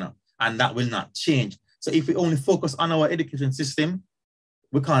corner, and that will not change. So if we only focus on our education system,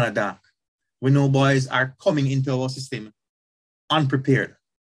 we're kind of dark. We know boys are coming into our system unprepared.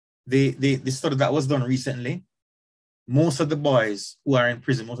 The study that was done recently, most of the boys who are in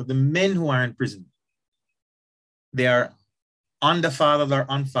prison, most of the men who are in prison, they are underfathered or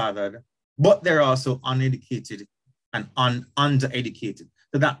unfathered, but they're also uneducated and undereducated.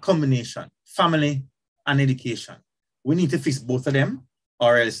 So that combination, family and education, we need to fix both of them,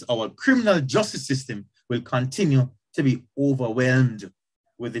 or else our criminal justice system will continue to be overwhelmed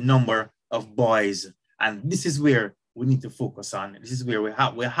with the number of boys. And this is where we need to focus on. This is where we're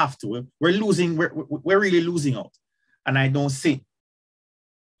really losing out. And I don't see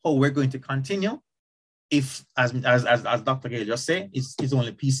how we're going to continue if, as Dr. Gayle just said, it's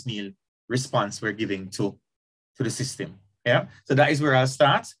only piecemeal response we're giving to the system. Yeah. So that is where I'll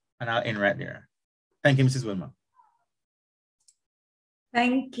start, and I'll end right there. Thank you, Mrs. Wilma.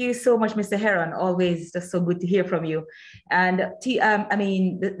 Thank you so much, Mr. Heron. Always just so good to hear from you. And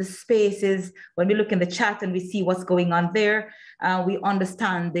the space is, when we look in the chat and we see what's going on there, we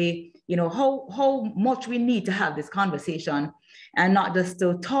understand how much we need to have this conversation, and not just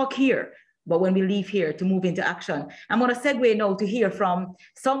to talk here, but when we leave here to move into action. I'm going to segue now to hear from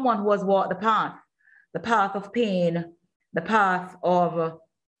someone who has walked the path of pain, the path of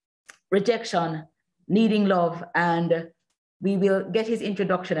rejection, needing love, and we will get his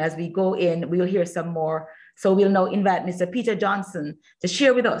introduction as we go in. We'll hear some more. So we'll now invite Mr. Peter Johnson to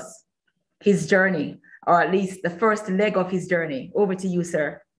share with us his journey or at least the first leg of his journey. Over to you,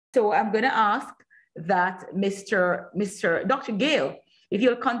 sir. So I'm going to ask that Dr. Gayle, if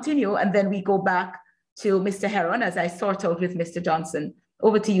you'll continue, and then we go back to Mr. Heron as I sort out with Mr. Johnson.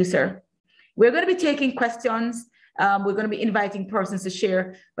 Over to you, sir. We're going to be taking questions. We're going to be inviting persons to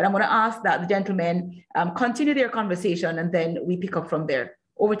share, but I'm going to ask that the gentlemen continue their conversation, and then we pick up from there.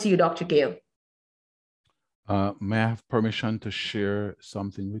 Over to you, Dr. Gayle. May I have permission to share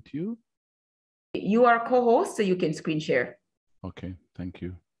something with you? You are a co-host, so you can screen share. Okay, thank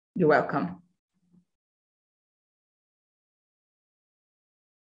you. You're welcome.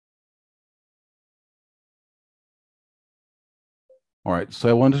 All right, so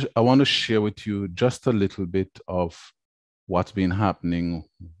I want to share with you just a little bit of what's been happening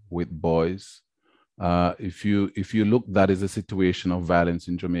with boys. If you look, that is a situation of violence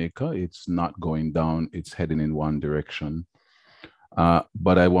in Jamaica. It's not going down, it's heading in one direction.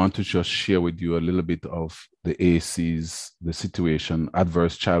 But I want to just share with you a little bit of the ACEs, the situation,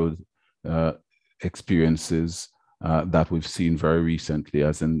 adverse childhood experiences that we've seen very recently,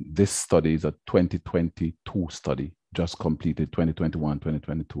 as in this study is a 2022 study, just completed 2021,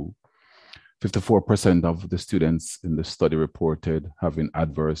 2022. 54% of the students in the study reported having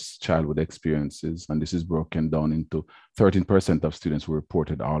adverse childhood experiences, and this is broken down into 13% of students who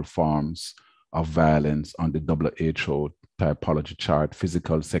reported all forms of violence on the WHO typology chart: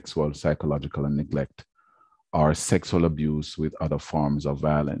 physical, sexual, psychological, and neglect, or sexual abuse with other forms of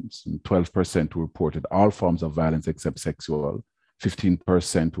violence. And 12% who reported all forms of violence except sexual,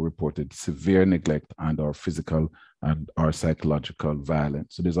 15% who reported severe neglect and or physical and or psychological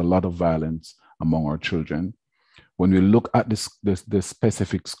violence. So there's a lot of violence among our children. When we look at the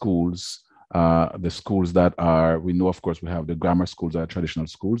specific schools, the schools that are, we know, of course, we have the grammar schools that are traditional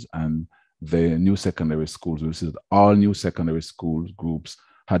schools, and the new secondary schools. We see that all new secondary school groups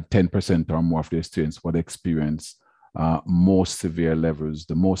had 10% or more of their students would experience most severe levels,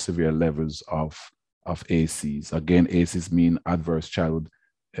 the most severe levels of ACEs. Again, ACEs mean adverse childhood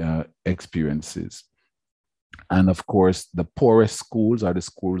experiences. And of course, the poorest schools are the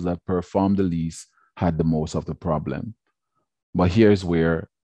schools that perform the least, had the most of the problem. But here's where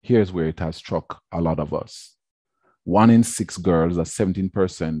it has struck a lot of us. 1 in 6 girls, that's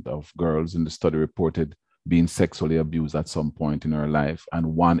 17% of girls in the study, reported being sexually abused at some point in her life,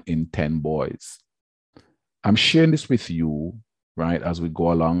 and 1 in 10 boys. I'm sharing this with you, right, as we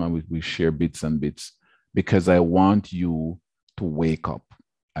go along and we share bits and bits, because I want you to wake up.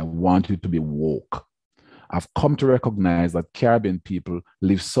 I want you to be woke. I've come to recognize that Caribbean people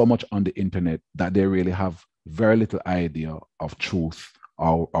live so much on the internet that they really have very little idea of truth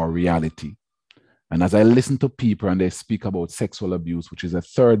or reality. And as I listen to people and they speak about sexual abuse, which is a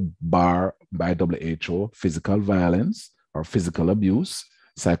third bar by WHO: physical violence or physical abuse,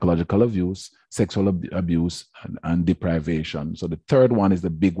 psychological abuse, sexual abuse, and deprivation. So the third one is the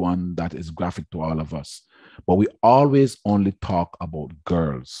big one that is graphic to all of us. But we always only talk about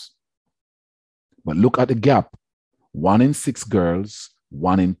girls. But look at the gap: 1 in 6 girls,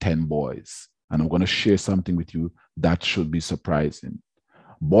 1 in 10 boys. And I'm going to share something with you that should be surprising.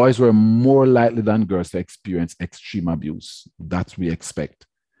 Boys were more likely than girls to experience extreme abuse. That's we expect,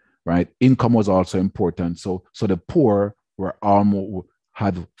 right? Income was also important. So the poor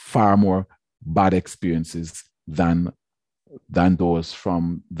had far more bad experiences than those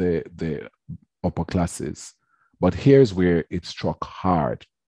from the upper classes. But here's where it struck hard.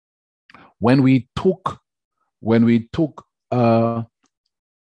 When we took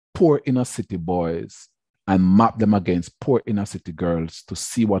poor inner city boys and mapped them against poor inner city girls to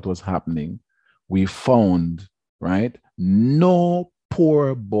see what was happening, we found, right, no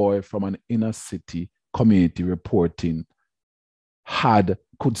poor boy from an inner city community reporting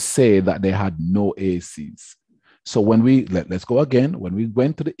could say that they had no ACs. So when let's go again, when we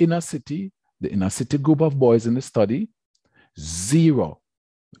went to the inner city group of boys in the study, 0.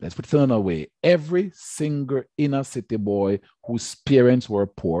 Let's put it another way. Every single inner city boy whose parents were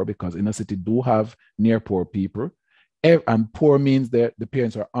poor, because inner city do have near poor people, and poor means that the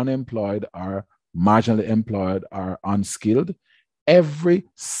parents are unemployed or marginally employed or unskilled. Every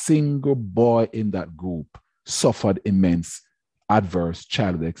single boy in that group suffered immense adverse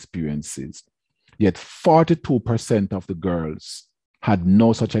childhood experiences. Yet 42% of the girls had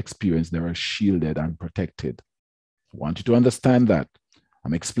no such experience. They were shielded and protected. I want you to understand that.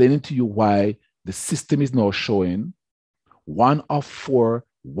 I'm explaining to you why the system is now showing 1 of 4,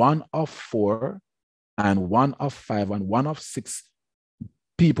 1 of 4, and 1 of 5, and 1 of 6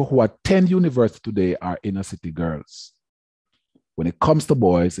 people who attend university today are inner city girls. When it comes to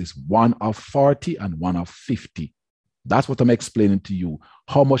boys, it's 1 of 40 and 1 of 50. That's what I'm explaining to you,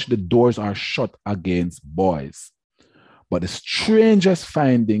 how much the doors are shut against boys. But the strangest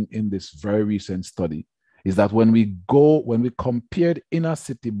finding in this very recent study is that when we compared inner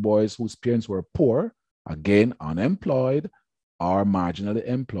city boys whose parents were poor, again, unemployed or marginally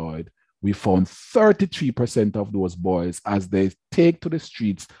employed, we found 33% of those boys, as they take to the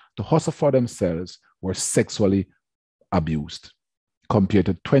streets to hustle for themselves, were sexually abused, compared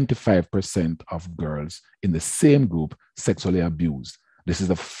to 25% of girls in the same group sexually abused. This is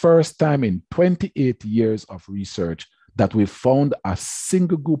the first time in 28 years of research that we found a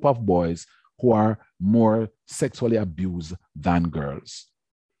single group of boys who are more sexually abused than girls.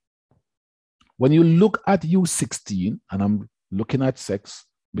 When you look at U16, and I'm looking at sex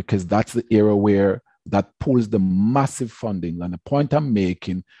because that's the area where that pulls the massive funding, and the point I'm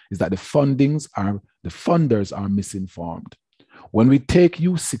making is that the funders are misinformed. When we take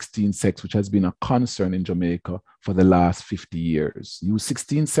U16 sex, which has been a concern in Jamaica for the last 50 years,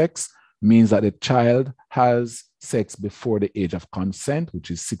 U16 sex means that the child has sex before the age of consent,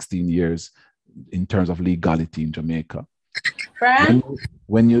 which is 16 years in terms of legality in Jamaica.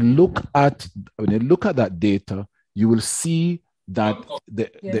 When you look at that data, you will see that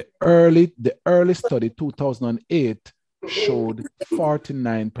the early study, 2008, showed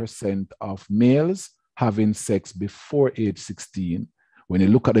 49% of males having sex before age 16. When you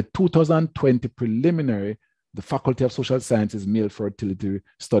look at the 2020 preliminary, the Faculty of Social Sciences Male Fertility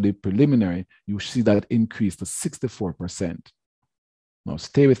Study preliminary, you see that increase to 64%. Now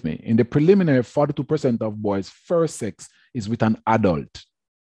stay with me. In the preliminary, 42% of boys' first sex is with an adult.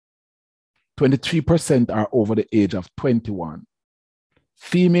 23% are over the age of 21.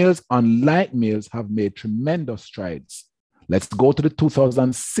 Females, unlike males, have made tremendous strides. Let's go to the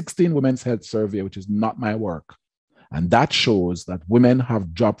 2016 Women's Health Survey, which is not my work. And that shows that women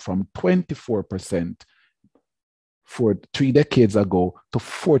have dropped from 24% for 3 decades ago to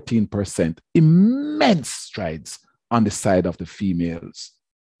 14%. Immense strides on the side of the females.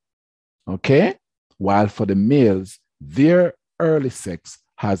 Okay? While for the males, their early sex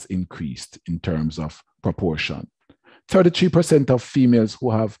has increased in terms of proportion. 33% of females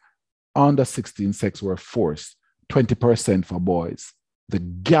who have under 16 sex were forced, 20% for boys. The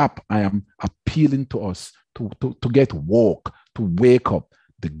gap, I am appealing to us to get woke, to wake up.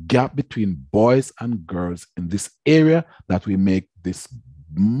 The gap between boys and girls in this area that we make this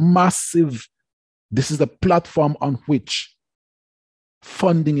massive, this is the platform on which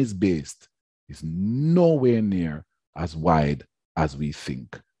funding is based, is nowhere near as wide as we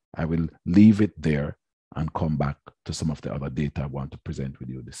think. I will leave it there and come back to some of the other data I want to present with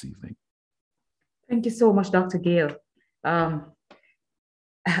you this evening. Thank you so much, Dr. Gayle.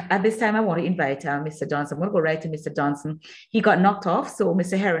 At this time, I want to invite Mr. Johnson. I'm going to go right to Mr. Johnson. He got knocked off. So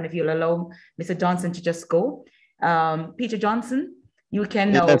Mr. Heron, if you'll allow Mr. Johnson to just go. Peter Johnson, you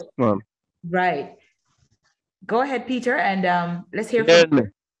can now. Yes, ma'am. Right. Go ahead, Peter, and let's hear from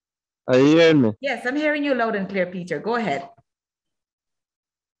you. Are you hearing me? Yes, I'm hearing you loud and clear, Peter. Go ahead.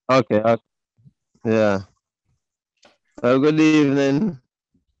 Okay. Yeah. Good evening.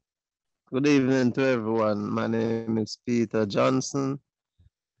 Good evening to everyone. My name is Peter Johnson.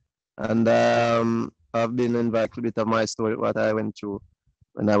 And I've been invited a bit of my story, what I went through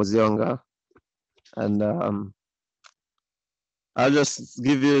when I was younger. And I'll just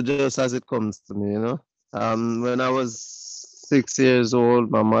give you just as it comes to me, you know. When I was 6 years old,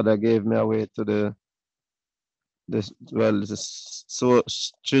 my mother gave me away to the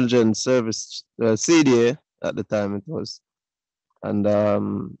children's service, CDA at the time it was. And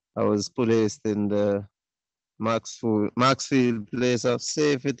I was placed in the Maxfield place of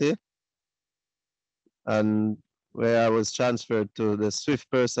safety, and where I was transferred to the Swift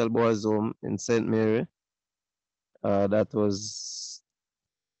Purcell Boys Home in St. Mary. That was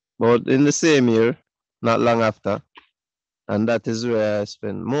about in the same year, not long after. And that is where I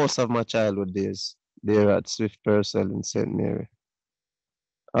spent most of my childhood days, there at Swift Purcell in St. Mary.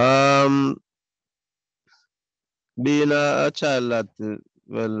 Being a child that,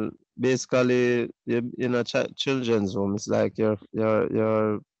 well, basically in a children's home, it's like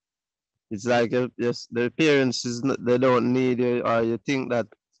it's like the parents they don't need you, or you think that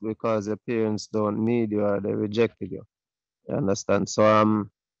because your parents don't need you or they rejected you. You understand? So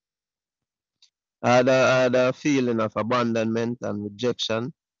I had a feeling of abandonment and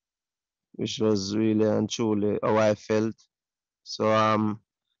rejection, which was really and truly how I felt. So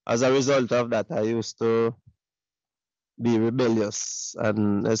as a result of that, I used to be rebellious,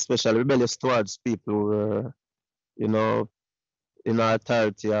 and especially rebellious towards people who were, you know, in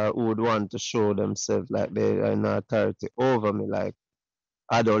authority, or who would want to show themselves like they are in authority over me. Like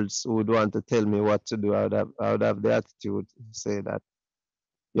adults who would want to tell me what to do, I would have the attitude to say that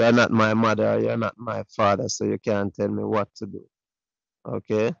you're not my mother, you're not my father, so you can't tell me what to do.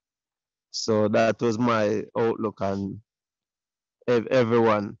 Okay? So that was my outlook on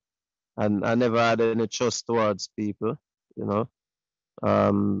everyone. And I never had any trust towards people, you know.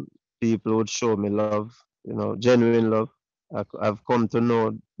 People would show me love, you know, genuine love. I've come to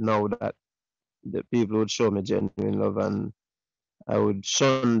know now that the people would show me genuine love, and I would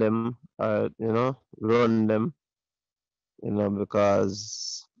shun them, you know, run them, you know,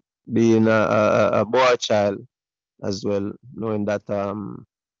 because being a boy child as well, knowing that I'm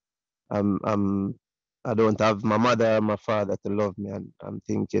I don't have my mother or my father to love me, and I'm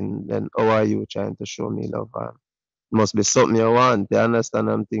thinking, then how are you trying to show me love? Must be something you want. You understand?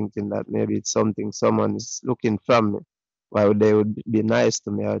 I'm thinking that maybe it's something someone is looking from me. Why would they would be nice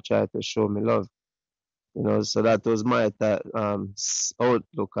to me or try to show me love? You know, so that was my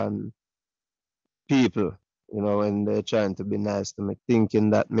outlook on people, you know, when they're trying to be nice to me, thinking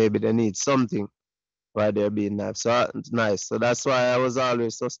that maybe they need something while they're being nice. So it's nice. So that's why I was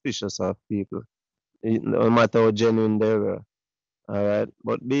always suspicious of people, no matter how genuine they were. All right.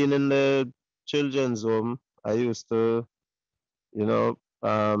 But being in the children's home, I used to, you know,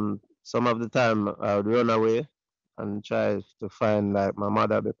 some of the time I would run away and try to find like my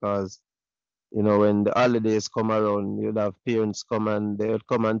mother, because you know, when the holidays come around, you'd have parents come and they would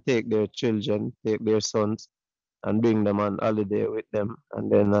come and take their children, take their sons, and bring them on holiday with them. And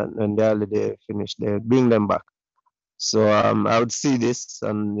then when the holiday finished, they would bring them back. So I would see this,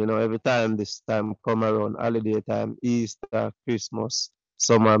 and you know, every time this time come around, holiday time, Easter, Christmas,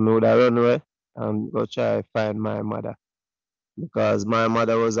 summer, I would run away and go try find my mother, because my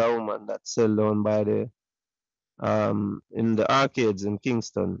mother was a woman that settled down by the in the arcades in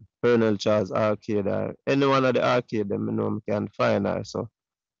Kingston, Colonel Charles Arcade, or any one of the arcade them you know can find her. So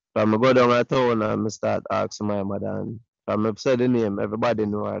from I go down a town and I start asking my mother, and from I say the name, everybody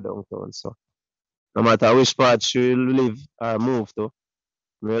know her downtown. So no matter which part she will live or move to,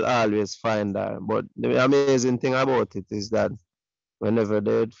 we'll always find her. But the amazing thing about it is that whenever I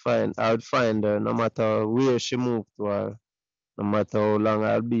would find her, no matter where she moved to, or no matter how long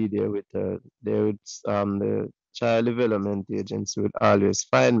I'll be there with her, the child development agents would always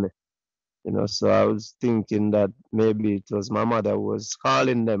find me. You know, so I was thinking that maybe it was my mother who was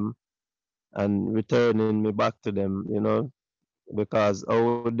calling them and returning me back to them, you know, because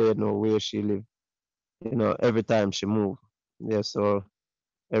how would they know where she lived, you know, every time she moved. Yeah, so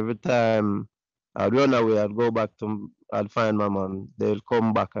every time I'd run away, I'd find my mom. They'll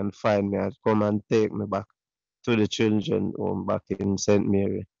come back and find me. I'd come and take me back to the children home back in St.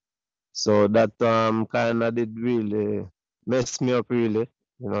 Mary. So that kind of did really mess me up, really,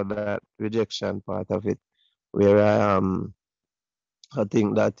 you know, that rejection part of it, where I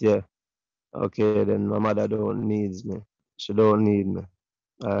think that, yeah, okay, then my mother don't needs me. She don't need me.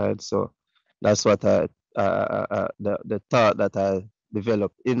 All right, so that's what the thought that I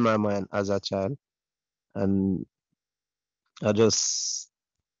developed in my mind as a child. And I just,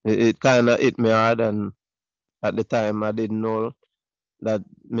 it kind of hit me hard. And at the time, I didn't know that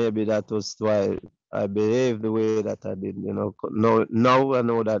maybe that was why I behaved the way that I did. You know, now I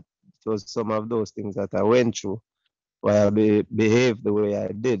know that it was some of those things that I went through why I behaved the way I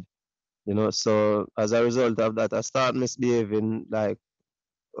did. You know, so as a result of that, I started misbehaving like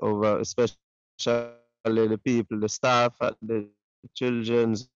over, especially the people, the staff at the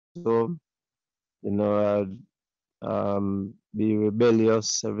children's home. You know, I'd be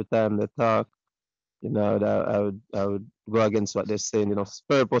rebellious every time they talk. You know, I would go against what they're saying. You know,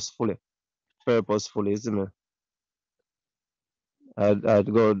 purposefully, isn't it?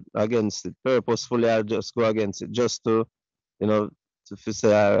 I'd go against it purposefully. I'd just go against it just to, you know, to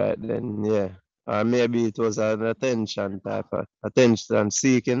say, all right, then, yeah. Or maybe it was an attention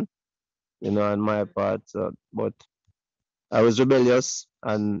seeking, you know, on my part. But I was rebellious,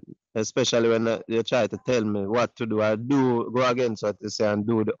 and especially when you try to tell me what to do, I do go against what you say and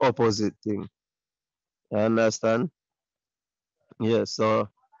do the opposite thing. You understand? Yeah, so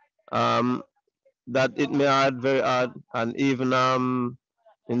that hit me hard, very hard. And even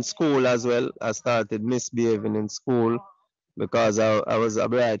in school as well, I started misbehaving in school because I was a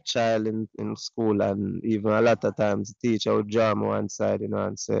bright child in school, and even a lot of times the teacher would draw me one side, you know,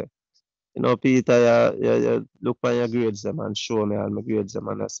 and say, you know, Peter, you look on your grades them and show me all my grades them.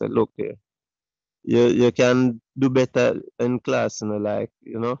 And I said, look here, you can do better in class, you know, like,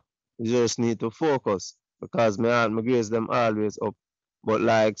 you know, you just need to focus, because my grades them always up. But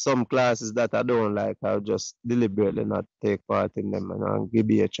like some classes that I don't like, I'll just deliberately not take part in them, and I'll give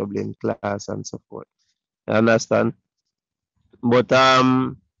me a trouble in class and so forth. You understand? But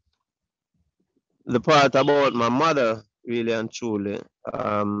the part about my mother, really and truly,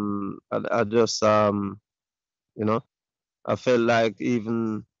 I just you know, I felt like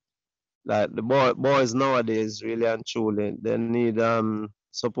even like the boys nowadays, really and truly, they need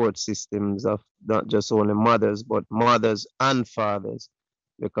support systems of not just only mothers, but mothers and fathers,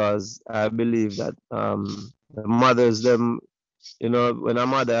 because I believe that the mothers them, you know, when a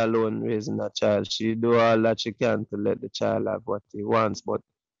mother alone raising a child, she do all that she can to let the child have what he wants. But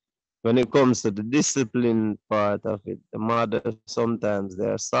when it comes to the discipline part of it, the mothers sometimes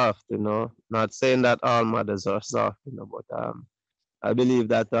they're soft, you know. Not saying that all mothers are soft, you know, but I believe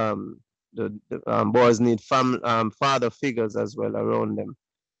that the boys need father figures as well around them,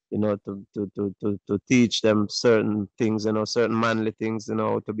 you know, to teach them certain things, you know, certain manly things, you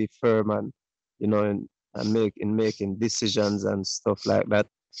know, to be firm and, you know, and making decisions and stuff like that,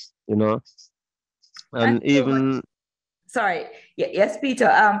 you know. And even sorry, yes, Peter.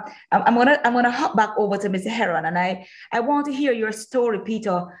 I'm gonna hop back over to Mr. Heron, and I want to hear your story,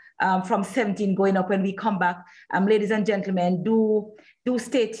 Peter, from 17 going up when we come back. Ladies and gentlemen, do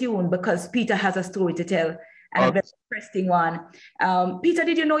stay tuned because Peter has a story to tell, and a very interesting one. Peter,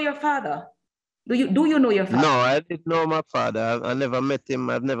 did you know your father? Do you know your father? No, I didn't know my father. I never met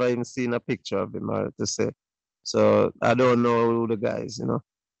him. I've never even seen a picture of him, to say. So I don't know who the guy is, you know.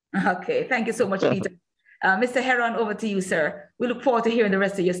 Okay, thank you so much, Peter. Mr. Heron, over to you, sir. We look forward to hearing the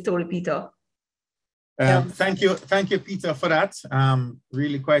rest of your story, Peter. Thank you, Peter, for that.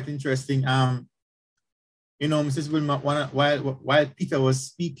 Really quite interesting. You know, Mrs. Wilmot, while Peter was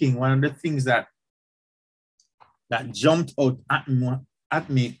speaking, one of the things that jumped out at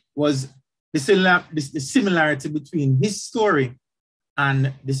me was the similarity between his story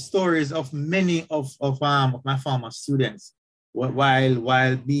and the stories of many of my former students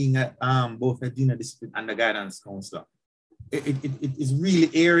while being both a dean of discipline and a guidance counselor. It is really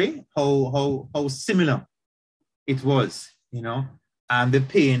eerie how similar it was, you know, and the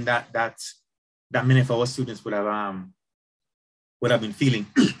pain that many of our students would have been feeling.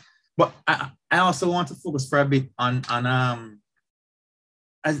 But I also want to focus for a bit on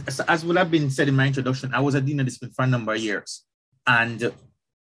as would have been said in my introduction, I was a dean of discipline for a number of years, and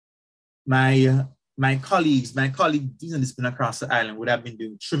my colleague deans of discipline across the island would have been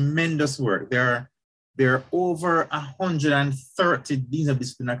doing tremendous work. There are over 130 deans of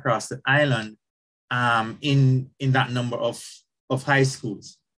discipline across the island in that number of high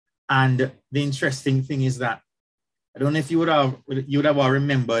schools. And the interesting thing is that I don't know if you would have all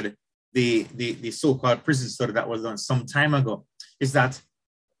remembered the so-called prison study that was done some time ago, is that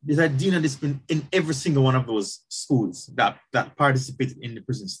there's a dean of discipline in every single one of those schools that participated in the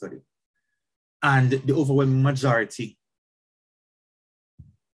prison study. And the overwhelming majority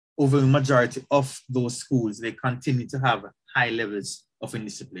of those schools, they continue to have high levels of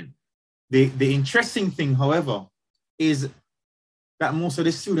indiscipline. The interesting thing, however, is that most of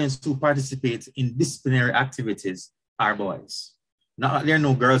the students who participate in disciplinary activities are boys. Now, there are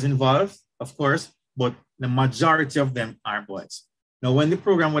no girls involved, of course, but the majority of them are boys. Now, when the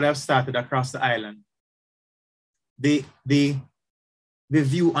program would have started across the island, the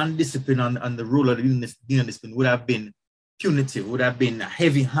view on discipline on the role of the dean of discipline would have been punitive, would have been a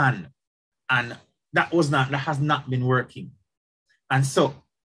heavy hand. And that has not been working. And so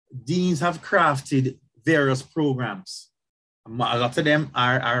deans have crafted various programs. A lot of them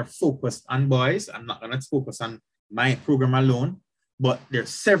are focused on boys. I'm not going to focus on my program alone, but there are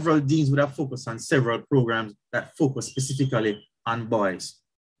several deans who have focused on several programs that focus specifically on boys.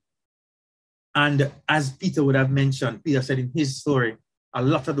 And as Peter would have mentioned, Peter said in his story, a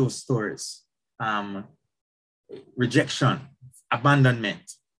lot of those stories, rejection,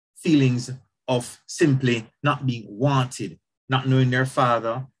 abandonment, feelings of simply not being wanted, not knowing their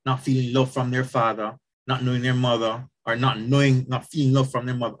father, not feeling love from their father, not knowing their mother, or not feeling love from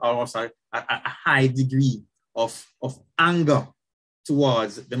their mother, are also a high degree of anger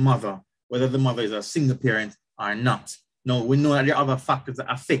towards the mother, whether the mother is a single parent or not. Now, we know that there are other factors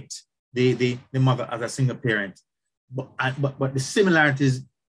that affect the mother as a single parent. But the similarities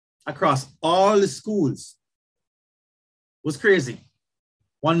across all the schools was crazy.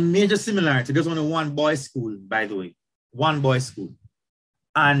 One major similarity, there's only one boys' school, by the way, one boys' school.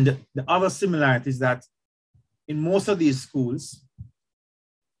 And the other similarity is that in most of these schools,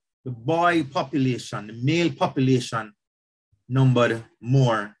 the boy population, the male population numbered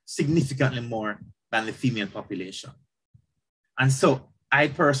more, significantly more than the female population. And so I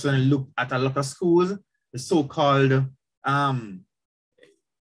personally looked at a lot of schools, the so-called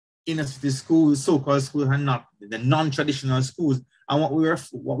inner city schools, so-called schools, and not the non-traditional schools. And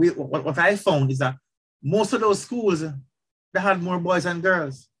what I found is that most of those schools that had more boys than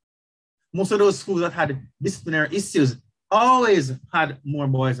girls. Most of those schools that had disciplinary issues always had more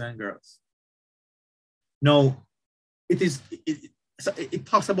boys than girls. Now, it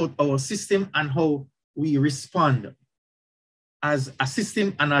talks about our system and how we respond as a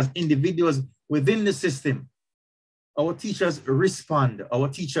system and as individuals within the system. Our teachers respond. Our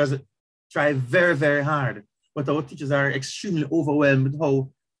teachers try very, very hard, but our teachers are extremely overwhelmed with how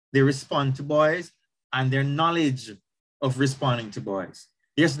they respond to boys and their knowledge of responding to boys.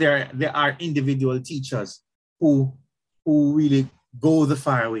 Yes, there are individual teachers who really go the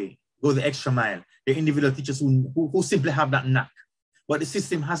far way, go the extra mile. There are individual teachers who simply have that knack. But the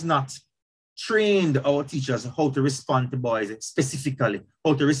system has not trained our teachers how to respond to boys specifically,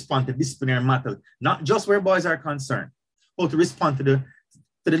 how to respond to disciplinary matters, not just where boys are concerned, how to respond to the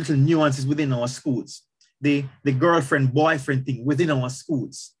little nuances within our schools, the girlfriend-boyfriend thing within our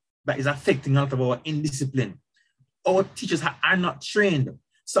schools that is affecting a lot of our indiscipline. Our teachers are not trained.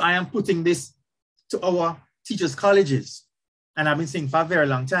 So I am putting this to our teachers' colleges, and I've been saying for a very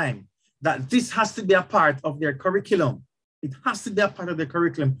long time, that this has to be a part of their curriculum. It has to be a part of the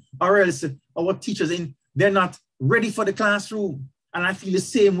curriculum, or else our teachers, they're not ready for the classroom. And I feel the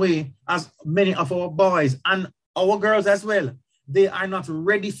same way as many of our boys and our girls as well. They are not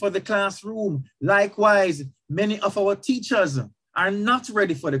ready for the classroom. Likewise, many of our teachers are not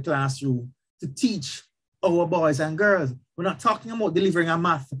ready for the classroom to teach our boys and girls. We're not talking about delivering a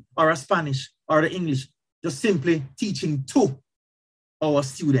math or a Spanish or the English, just simply teaching to our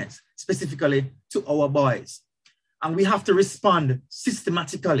students, specifically to our boys. And we have to respond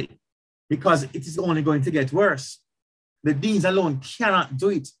systematically because it is only going to get worse. The deans alone cannot do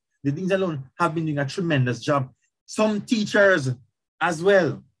it. The deans alone have been doing a tremendous job. Some teachers as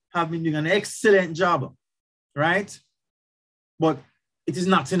well have been doing an excellent job, right? But it is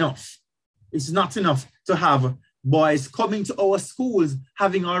not enough. It's not enough to have boys coming to our schools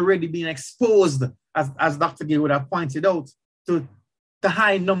having already been exposed, as Dr. Gayle would have pointed out, to the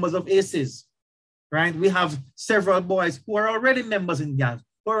high numbers of ACEs. Right? We have several boys who are already members in gangs,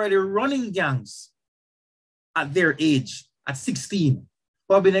 who are already running gangs at their age, at 16,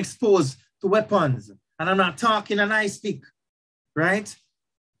 who have been exposed to weapons. And I'm not talking and I speak, right?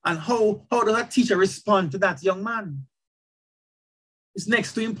 And how does a teacher respond to that young man? It's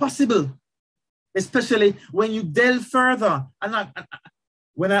next to impossible, especially when you delve further. And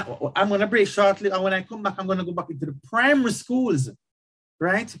I'm going to break shortly, and when I come back, I'm going to go back into the primary schools,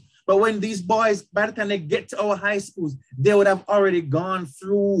 right? But when these boys, by the time they get to our high schools, they would have already gone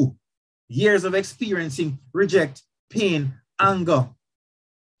through years of experiencing reject, pain, anger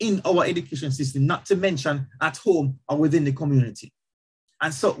in our education system, not to mention at home or within the community.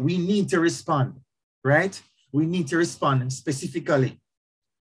 And so we need to respond, right? We need to respond specifically.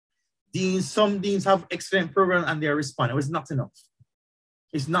 Some deans have excellent programs and they're responding. It's not enough.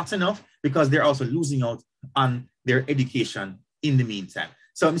 It's not enough because they're also losing out on their education in the meantime.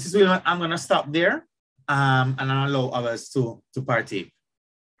 So, Mrs. Wilmot, I'm going to stop there and I'll allow others to partake.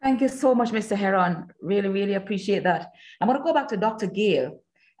 Thank you so much, Mr. Heron. Really, really appreciate that. I'm going to go back to Dr. Gayle.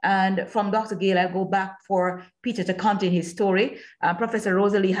 And from Dr. Gayle, I go back for Peter to continue his story. Professor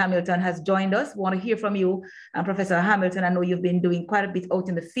Rosalie Hamilton has joined us. We want to hear from you, Professor Hamilton. I know you've been doing quite a bit out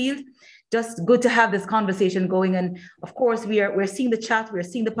in the field. Just good to have this conversation going. And of course, we're seeing the chat, we're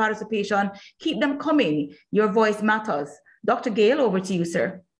seeing the participation. Keep them coming. Your voice matters. Dr. Gayle, over to you,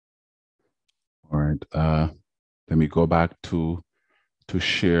 sir. All right. Let me go back to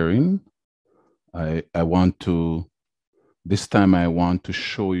sharing. This time I want to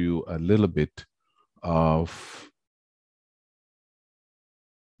show you a little bit of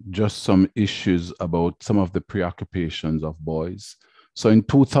just some issues about some of the preoccupations of boys. So in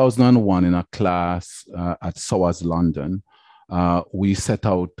 2001, in a class at SOAS London, we set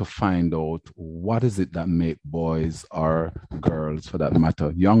out to find out what is it that make boys or girls, for that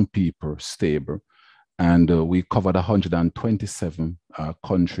matter, young people, stable. And we covered 127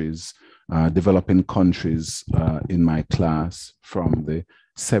 countries, developing countries in my class, from the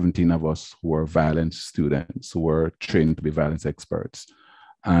 17 of us who were violence students, who were trained to be violence experts.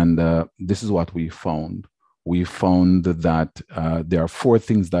 And this is what we found. We found that there are 4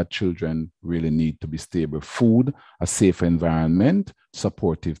 things that children really need to be stable: food, a safe environment,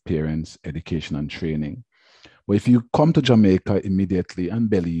 supportive parents, education, and training. But if you come to Jamaica immediately, and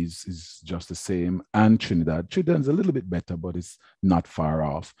Belize is just the same, and Trinidad's a little bit better, but it's not far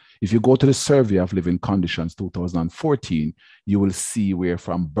off. If you go to the Survey of Living Conditions 2014, you will see where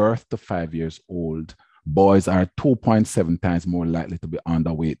from birth to 5 years old, boys are 2.7 times more likely to be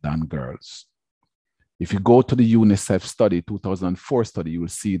underweight than girls. If you go to the UNICEF study, 2004 study, you will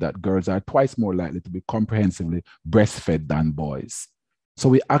see that girls are twice more likely to be comprehensively breastfed than boys. So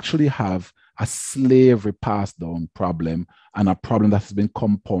we actually have a slavery passed down problem, and a problem that has been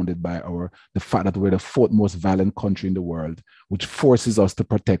compounded by the fact that we're the fourth most violent country in the world, which forces us to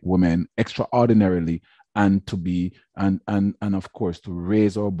protect women extraordinarily and to be, and of course, to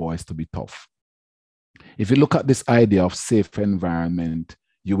raise our boys to be tough. If you look at this idea of safe environment,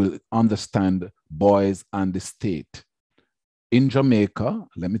 you will understand boys and the state. In Jamaica,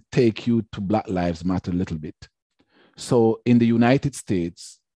 let me take you to Black Lives Matter a little bit. So in the United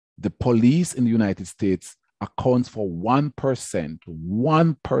States, the police in the United States accounts for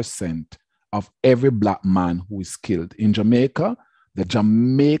 1% of every Black man who is killed. In Jamaica, the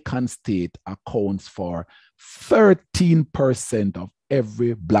Jamaican state accounts for 13% of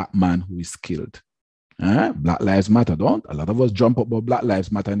every Black man who is killed. Black Lives Matter, don't? A lot of us jump up about Black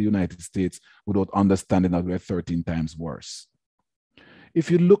Lives Matter in the United States without understanding that we're 13 times worse.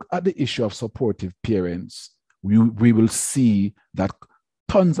 If you look at the issue of supportive parents, we will see that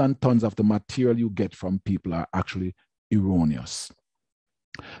tons and tons of the material you get from people are actually erroneous.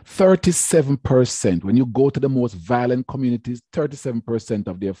 37%, when you go to the most violent communities, 37%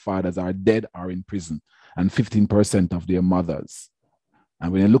 of their fathers are dead or in prison, and 15% of their mothers.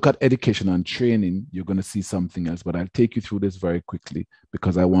 And when you look at education and training, you're going to see something else, but I'll take you through this very quickly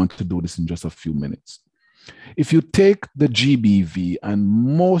because I want to do this in just a few minutes. If you take the GBV, and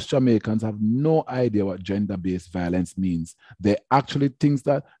most Jamaicans have no idea what gender-based violence means, they actually think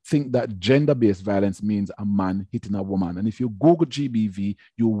that gender-based violence means a man hitting a woman. And if you Google GBV,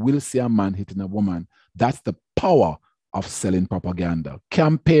 you will see a man hitting a woman. That's the power of selling propaganda.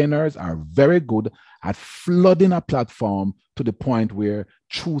 Campaigners are very good at flooding a platform to the point where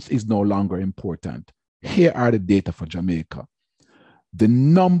truth is no longer important. Here are the data for Jamaica. The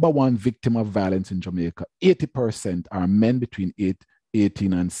number one victim of violence in Jamaica, 80% are men between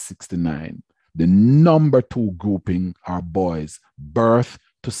 18 and 69. The number two grouping are boys, birth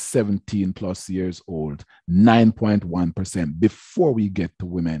to 17 plus years old, 9.1% before we get to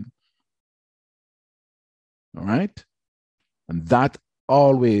women. All right? And that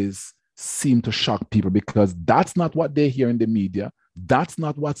always seems to shock people because that's not what they hear in the media. That's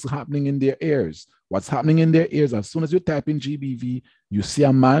not what's happening in their ears. What's happening in their ears, as soon as you type in GBV, you see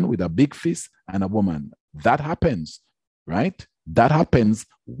a man with a big fist and a woman. That happens, right? That happens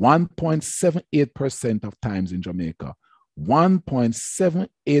 1.78% of times in Jamaica.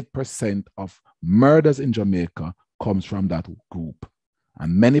 1.78% of murders in Jamaica comes from that group.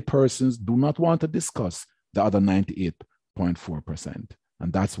 And many persons do not want to discuss the other 98.4%.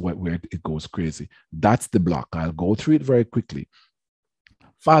 And that's where it goes crazy. That's the block. I'll go through it very quickly.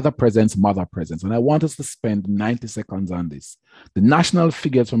 Father presence, mother presence. And I want us to spend 90 seconds on this. The national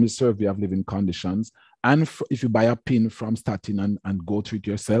figures from the Survey of Living Conditions, and if you buy a pin from Statin and go through it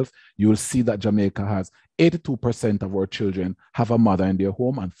yourself, you will see that Jamaica has 82% of our children have a mother in their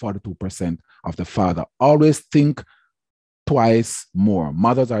home and 42% of the father. Always think twice more.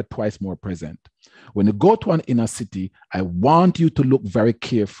 Mothers are twice more present. When you go to an inner city, I want you to look very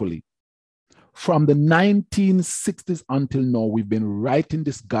carefully. From the 1960s until now, we've been writing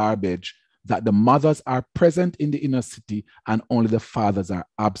this garbage that the mothers are present in the inner city and only the fathers are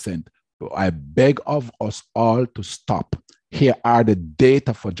absent. But I beg of us all to stop. Here are the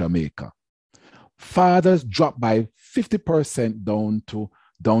data for Jamaica. Fathers dropped by 50% down to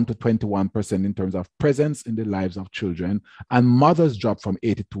 21% in terms of presence in the lives of children, and mothers dropped from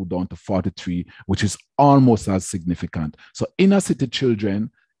 82 down to 43, which is almost as significant. So inner city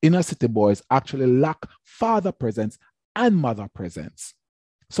children, inner city boys actually lack father presence and mother presence.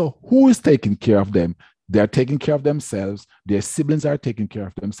 So who is taking care of them? They're taking care of themselves, their siblings are taking care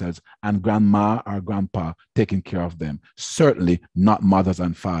of themselves, and grandma or grandpa taking care of them. Certainly not mothers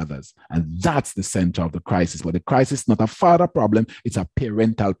and fathers. And that's the center of the crisis. But the crisis is not a father problem, it's a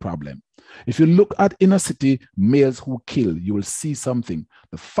parental problem. If you look at inner city males who kill, you will see something.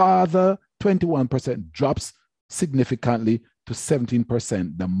 The father, 21%, drops significantly to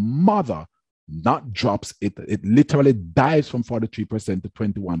 17%. The mother not drops, it literally dives from 43% to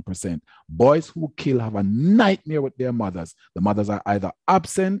 21%. Boys who kill have a nightmare with their mothers. The mothers are either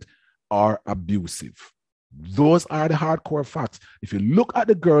absent or abusive. Those are the hardcore facts. If you look at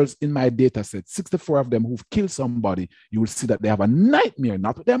the girls in my data set, 64 of them who've killed somebody, you will see that they have a nightmare,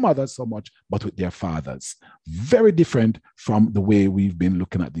 not with their mothers so much, but with their fathers. Very different from the way we've been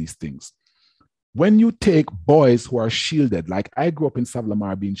looking at these things. When you take boys who are shielded, like I grew up in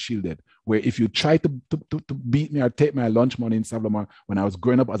Savlamar being shielded, where if you try to beat me or take my lunch money in Savlamar when I was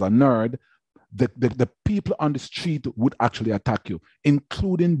growing up as a nerd, the people on the street would actually attack you,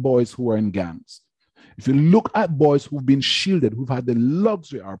 including boys who were in gangs. If you look at boys who've been shielded, who've had the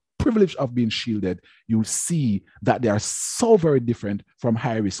luxury or privilege of being shielded, you'll see that they are so very different from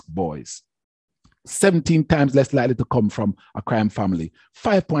high-risk boys. 17 times less likely to come from a crime family,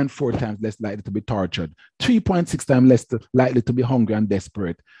 5.4 times less likely to be tortured, 3.6 times less likely to be hungry and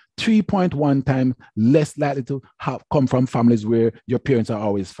desperate, 3.1 times less likely to come from families where your parents are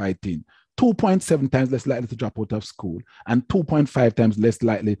always fighting, 2.7 times less likely to drop out of school, and 2.5 times less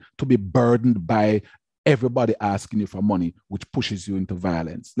likely to be burdened by everybody asking you for money, which pushes you into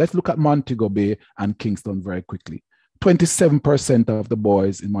violence. Let's look at Montego Bay and Kingston very quickly. 27% of the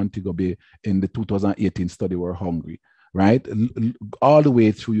boys in Montego Bay in the 2018 study were hungry, right? All the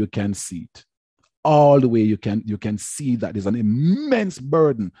way through, you can see it. All the way you can see that there's an immense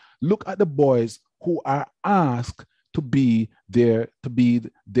burden. Look at the boys who are asked to be the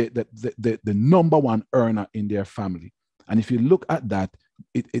number one earner in their family. And if you look at that,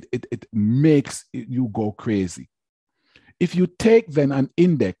 it makes you go crazy. If you take then an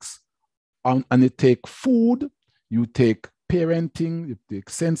index and you take food, you take parenting, you take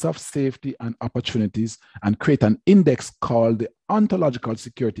sense of safety and opportunities, and create an index called the Ontological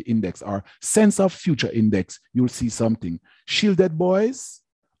Security Index or Sense of Future Index, you'll see something. Shielded boys,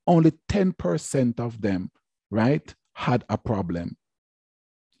 only 10% of them, right, had a problem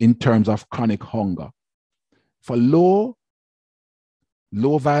in terms of chronic hunger. For low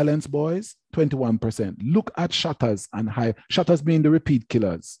violence boys, 21%. Look at shutters and high, shutters being the repeat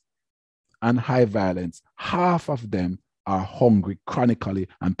killers, and high violence. Half of them are hungry chronically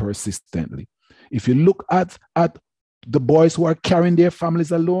and persistently. If you look at the boys who are carrying their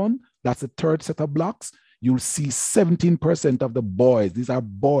families alone, that's the third set of blocks, you'll see 17% of the boys, these are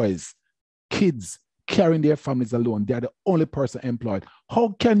boys, kids carrying their families alone. They are the only person employed.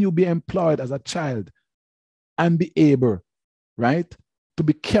 How can you be employed as a child and be able, right, to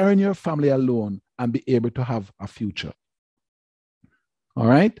be carrying your family alone and be able to have a future? All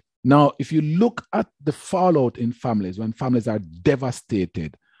right? Now, if you look at the fallout in families, when families are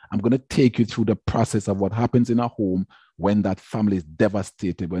devastated, I'm going to take you through the process of what happens in a home when that family is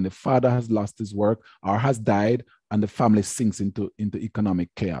devastated, when the father has lost his work or has died and the family sinks into economic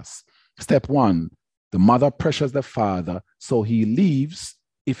chaos. Step one, the mother pressures the father, so he leaves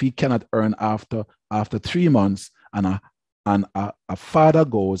if he cannot earn after 3 months, and a father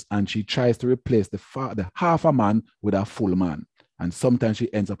goes and she tries to replace the half a man with a full man. And sometimes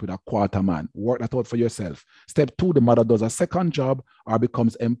she ends up with a quarter man. Work that out for yourself. Step two, the mother does a second job or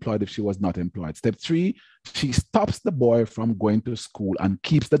becomes employed if she was not employed. Step three, she stops the boy from going to school and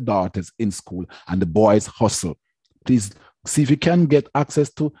keeps the daughters in school, and the boys hustle. Please see if you can get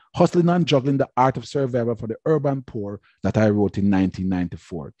access to Hustling and Juggling, the Art of Survival for the Urban Poor that I wrote in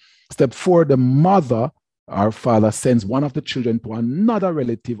 1994. Step four, the mother or father sends one of the children to another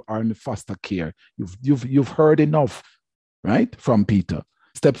relative or in foster care. You've heard enough, right, from Peter.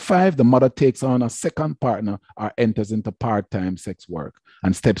 Step five, the mother takes on a second partner or enters into part-time sex work.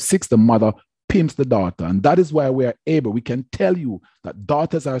 And step six, the mother pimps the daughter. And that is why we can tell you that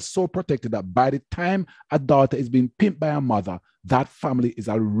daughters are so protected that by the time a daughter is being pimped by a mother, that family is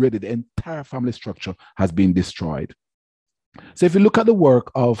already, the entire family structure has been destroyed. So if you look at the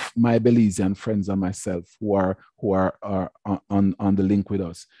work of my Belizean friends and myself who are on the link with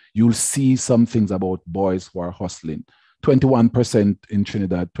us, you'll see some things about boys who are hustling. 21% in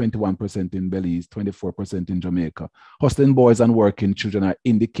Trinidad, 21% in Belize, 24% in Jamaica. Hustling boys and working children are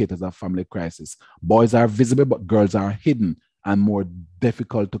indicators of family crisis. Boys are visible, but girls are hidden and more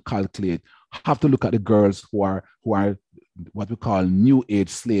difficult to calculate. Have to look at the girls who are what we call new age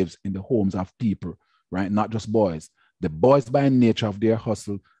slaves in the homes of people, right? Not just boys. The boys, by nature of their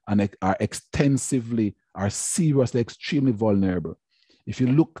hustle, and are seriously, extremely vulnerable. If you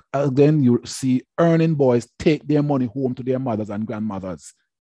look again, you see earning boys take their money home to their mothers and grandmothers.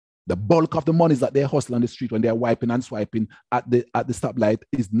 The bulk of the monies that they hustle on the street when they're wiping and swiping at the stoplight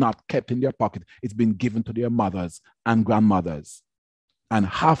is not kept in their pocket. It's been given to their mothers and grandmothers. And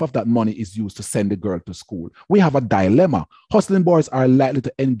half of that money is used to send the girl to school. We have a dilemma. Hustling boys are likely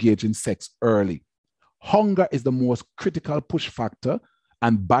to engage in sex early. Hunger is the most critical push factor,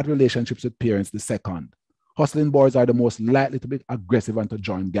 and bad relationships with parents the second. Hustling boys are the most likely to be aggressive and to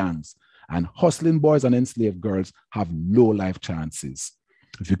join gangs. And hustling boys and enslaved girls have low life chances.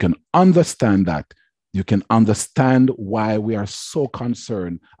 If you can understand that, you can understand why we are so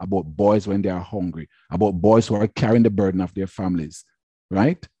concerned about boys when they are hungry, about boys who are carrying the burden of their families,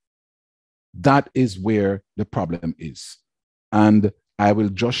 right? That is where the problem is. And I will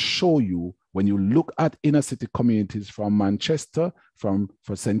just show you, when you look at inner city communities from Manchester,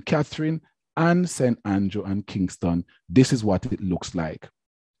 for St. Catherine and St. Andrew and Kingston, this is what it looks like.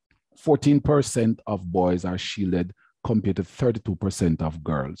 14% of boys are shielded compared to 32% of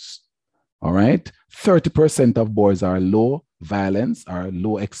girls. All right. 30% of boys are low violence, are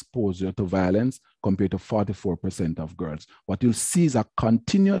low exposure to violence compared to 44% of girls. What you'll see is a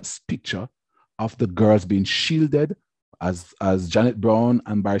continuous picture of the girls being shielded. As Janet Brown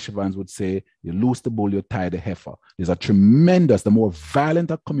and Barry Shivans would say, you loose the bull, you tie the heifer. There's a tremendous, the more violent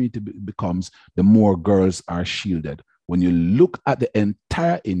a community becomes, the more girls are shielded. When you look at the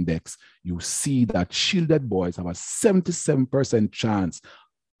entire index, you see that shielded boys have a 77% chance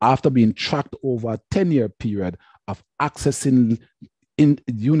after being tracked over a 10-year period of accessing in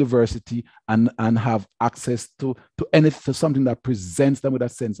university and have access to something that presents them with a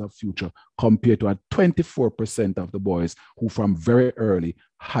sense of future, compared to a 24% of the boys who from very early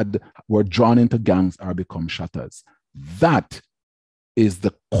were drawn into gangs or become shutters. That is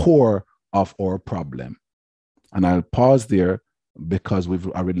the core of our problem. And I'll pause there because we've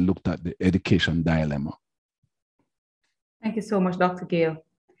already looked at the education dilemma. Thank you so much, Dr. Gayle.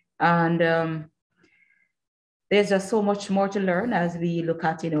 And there's just so much more to learn as we look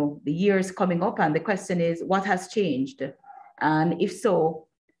at, the years coming up. And the question is, what has changed? And if so,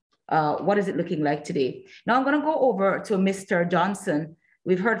 what is it looking like today? Now I'm going to go over to Mr. Johnson.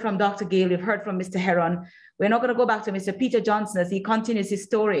 We've heard from Dr. Gayle, we've heard from Mr. Heron. We're not going to go back to Mr. Peter Johnson as he continues his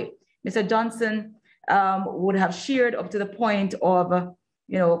story. Mr. Johnson would have shared up to the point of,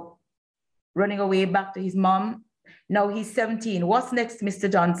 running away back to his mom. Now he's 17. What's next,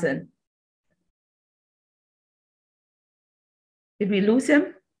 Mr. Johnson? Did we lose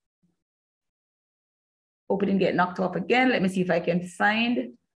him? Hope he didn't get knocked off again. Let me see if I can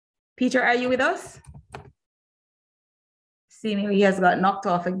find. Peter, are you with us? Seemingly he has got knocked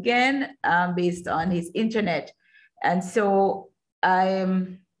off again based on his internet. And so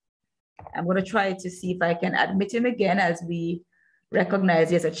I'm going to try to see if I can admit him again as we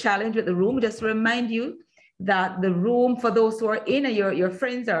recognize there's a challenge with the room. Just to remind you that the room, for those who are in, your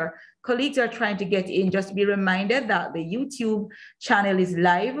friends or colleagues are trying to get in, just be reminded that the YouTube channel is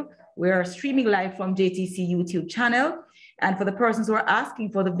live. We're streaming live from JTC YouTube channel. And for the persons who are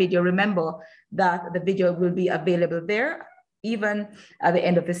asking for the video, remember that the video will be available there. Even at the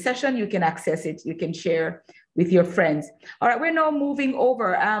end of the session, you can access it. You can share with your friends. All right, we're now moving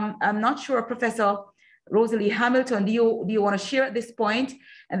over. I'm not sure, Professor Rosalie Hamilton, do you want to share at this point?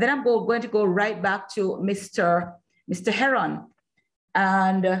 And then I'm going to go right back to Mr. Heron.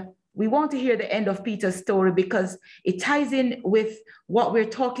 And we want to hear the end of Peter's story because it ties in with what we're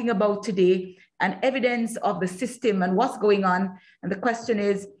talking about today and evidence of the system and what's going on. And the question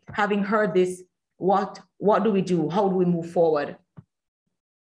is, having heard this, what do we do? How do we move forward?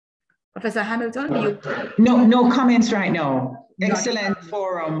 Professor Hamilton, No comments right now. Excellent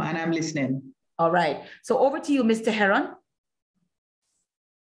forum, and I'm listening. All right. So over to you, Mr. Heron.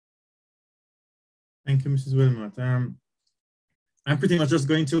 Thank you, Mrs. Wilmot. I'm pretty much just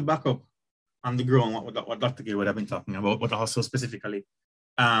going to back up on the ground what Dr. Gayle would have been talking about, but also specifically,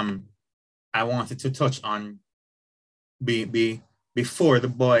 I wanted to touch on before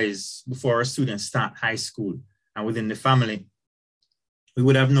our students start high school and within the family, we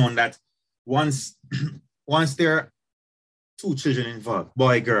would have known that once there are two children involved,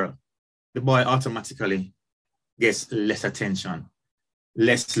 boy, girl, the boy automatically gets less attention,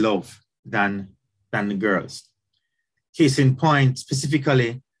 less love than the girls. Case in point,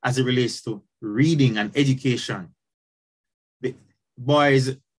 specifically as it relates to reading and education. The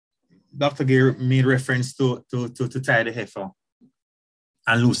boys, Dr. Gayle made reference to tie the heifer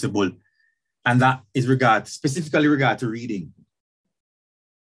and loose the bull. And that is specifically regard to reading.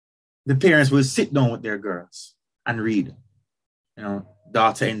 The parents will sit down with their girls and read.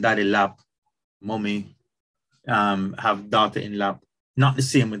 Daughter in daddy lap, mommy have daughter in lap. Not the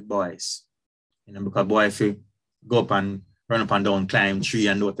same with boys. Because boys, if you go up and run up and down, climb tree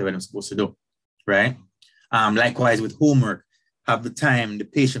and do whatever they're supposed to do, right? Likewise with homework, have the time, the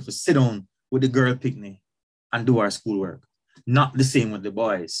patience to sit down with the girl picnic and do our schoolwork. Not the same with the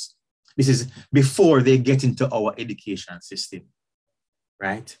boys. This is before they get into our education system,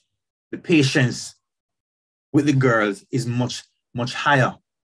 right? The patience with the girls is much, much higher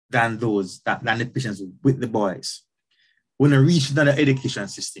than the patience with the boys. We don't reach another education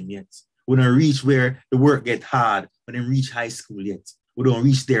system yet. We don't reach where the work get hard. We don't reach high school yet. We don't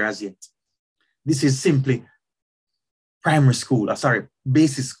reach there as yet. This is simply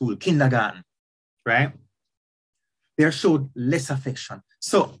basic school, kindergarten, right? They're showed less affection.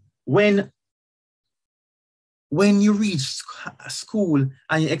 So when you reach school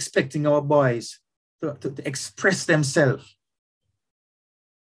and you're expecting our boys to express themselves,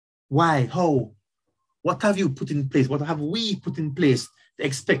 why, how, what have you put in place? What have we put in place to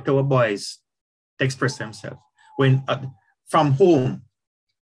expect our boys to express themselves when from home,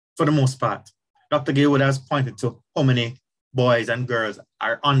 for the most part. Dr. Gayle has pointed to how many boys and girls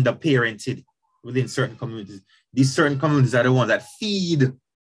are underparented within certain communities. These certain communities are the ones that feed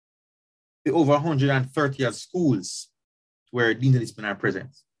the over 130 schools where deans of discipline are present,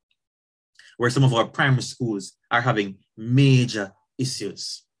 where some of our primary schools are having major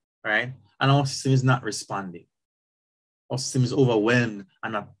issues, right? And our system is not responding. Our system is overwhelmed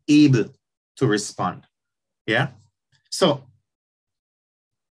and not able to respond, yeah? So,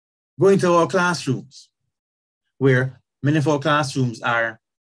 going to our classrooms, where many of our classrooms are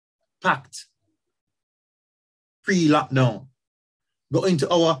packed pre-lockdown. Go into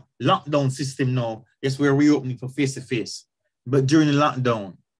our lockdown system now. Yes, we're reopening for face-to-face. But during the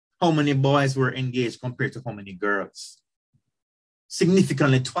lockdown, how many boys were engaged compared to how many girls?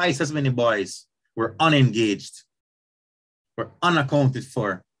 Significantly twice as many boys were unengaged, were unaccounted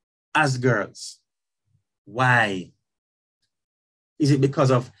for as girls. Why? Is it because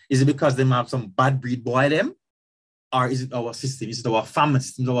they have some bad breed boy them? Or is it our system? Is it our family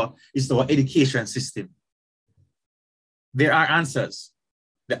system? Is it our education system? There are answers.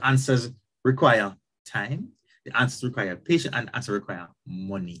 The answers require time. The answers require patience, and the answers require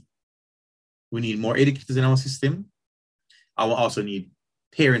money. We need more educators in our system. I will also need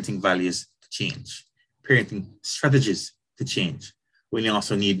parenting values to change, parenting strategies to change. We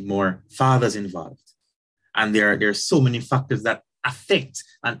also need more fathers involved. And there are so many factors that affect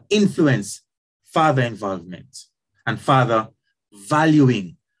and influence father involvement and father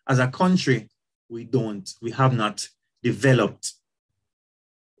valuing. As a country, we have not developed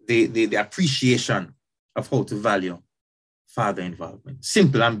the appreciation of how to value father involvement.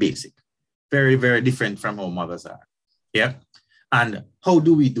 Simple and basic. Very, very different from how mothers are. Yeah. And how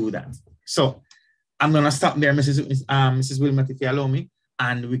do we do that? So I'm going to stop there, Mrs. Wilmot, if you allow me,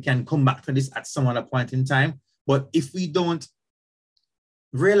 and we can come back to this at some other point in time. But if we don't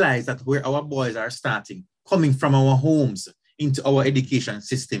realize that where our boys are starting, coming from our homes into our education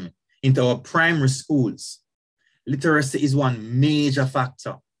system, into our primary schools, literacy is one major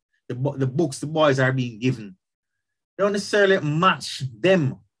factor. The books the boys are being given don't necessarily match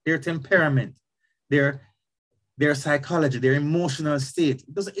them, their temperament, their psychology, their emotional state.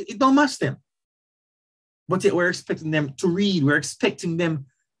 It don't match them. But yet we're expecting them to read. We're expecting them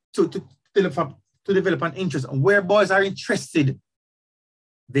to develop an interest. And where boys are interested,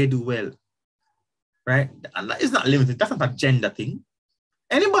 they do well, right? And that is not limited. That's not a gender thing.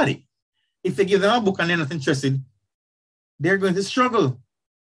 Anybody, if they give them a book and they're not interested, they're going to struggle.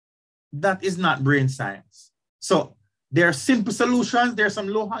 That is not brain science. So there are simple solutions. There are some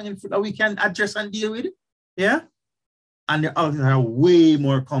low-hanging fruit that we can address and deal with, yeah? And there are way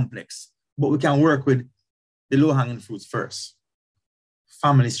more complex, but we can work with the low-hanging fruits first.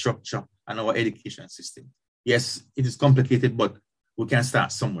 Family structure and our education system. Yes, it is complicated, but we can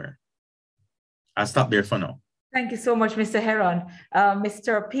start somewhere. I'll stop there for now. Thank you so much, Mr. Heron.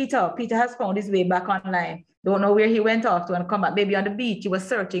 Mr. Peter has found his way back online. Don't know where he went off to and come back. Maybe on the beach, he was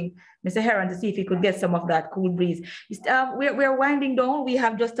searching Mr. Heron to see if he could get some of that cool breeze. We're winding down. We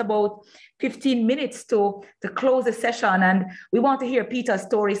have just about 15 minutes to close the session, and we want to hear Peter's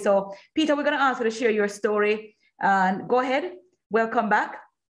story. So, Peter, we're going to ask you to share your story. And go ahead. Welcome back.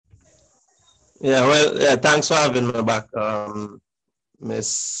 Yeah, well, yeah, thanks for having me back,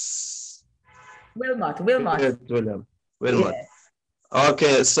 Miss Wilmot. William. Yeah.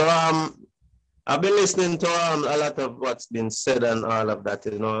 Okay, so I've been listening to a lot of what's been said and all of that,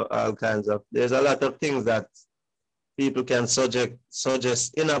 all kinds of, there's a lot of things that people can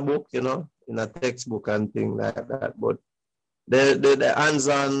suggest in a book, in a textbook and things like that. But the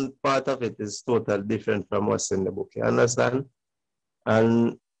hands-on part of it is totally different from what's in the book, you understand?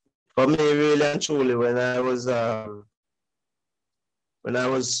 And for me, really and truly, when I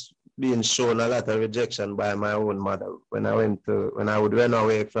was being shown a lot of rejection by my own mother, when I would run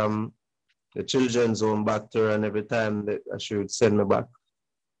away from the children's home back to her, and every time that she would send me back,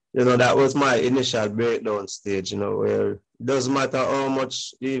 that was my initial breakdown stage, where it doesn't matter how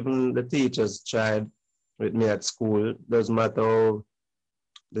much even the teachers tried with me at school, doesn't matter how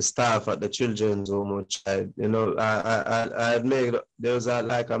the staff at the children's home would try, I had made, there was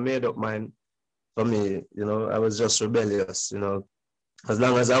a made up mind for me, I was just rebellious, as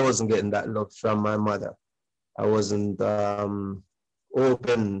long as I wasn't getting that love from my mother, I wasn't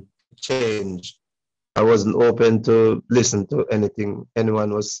open to change. I wasn't open to listen to anything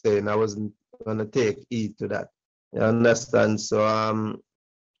anyone was saying. I wasn't going to take heed to that. You understand? So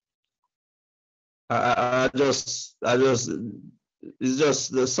I just it's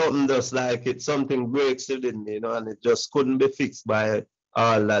just something just like something breaks within me, and it just couldn't be fixed by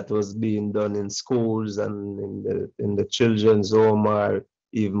all that was being done in schools and in the children's home, or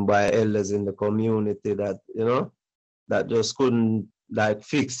even by elders in the community, that, you know, that just couldn't like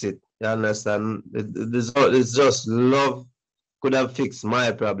fix it. You understand? It's just love could have fixed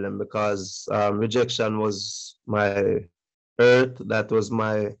my problem, because rejection was my hurt, that was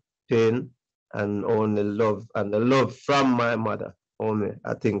my pain, and only love, and the love from my mother only,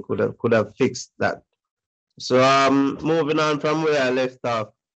 I think, could have fixed that. So moving on from where I left off,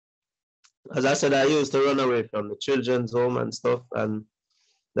 as I said, I used to run away from the children's home and stuff, and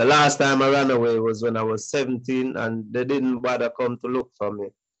the last time I ran away was when I was 17, and they didn't bother come to look for me.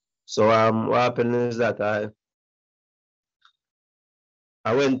 So what happened is that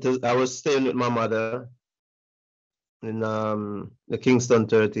I was staying with my mother in the Kingston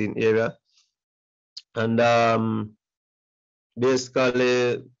 13 area, and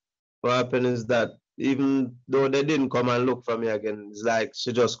basically what happened is that even though they didn't come and look for me again, it's like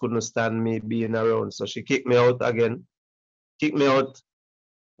she just couldn't stand me being around, so she kicked me out again, you know,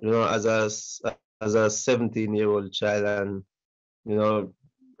 as a 17-year-old child. And you know,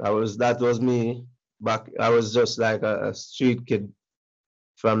 that was me back. I was just like a street kid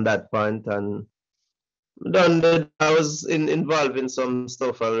from that point, and I was involved in some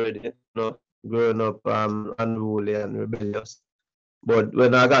stuff already, you know, growing up unruly and rebellious. But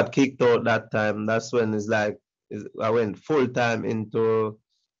when I got kicked out that time, that's when I went full time into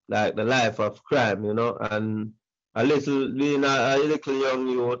like the life of crime, you know, and being a little young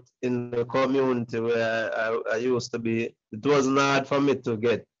youth in the community where I used to be, it wasn't hard for me to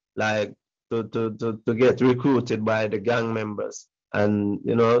get like to get recruited by the gang members. And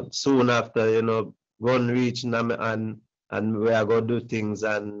you know, soon after, you know, gun reaching them, and we are gonna do things,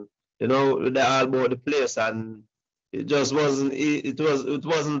 and you know, they all about the place, and it just wasn't it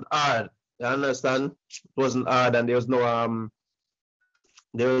wasn't hard. You understand? It wasn't hard, and there was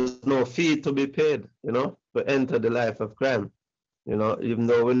no fee to be paid, you know, to enter the life of crime. You know, even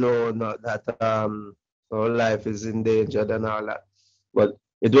though we know that our life is endangered and all that. But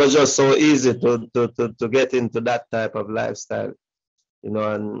it was just so easy to get into that type of lifestyle. You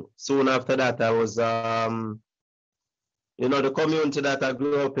know, and soon after that, I was, you know, the community that I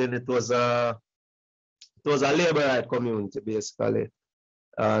grew up in, it was a laborite community, basically.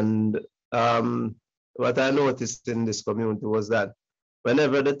 And what I noticed in this community was that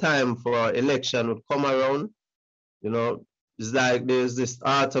whenever the time for election would come around, you know, it's like there's this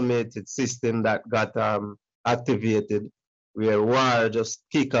automated system that got activated, where war just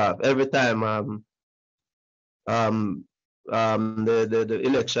kick off every time the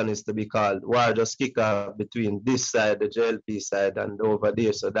election is to be called. War just kick off between this side, the JLP side, and over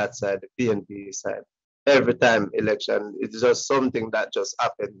there, so that side, the PNP side. Every time election, it's just something that just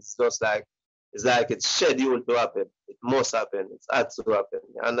happens. It's like it's scheduled to happen. It must happen. It has to happen.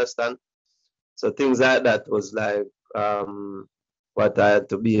 You understand? So things like that was like what I had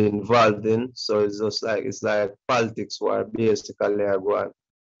to be involved in. So it's like politics war basically I go on.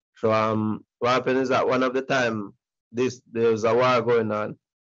 So what happened is that one of the time there was a war going on.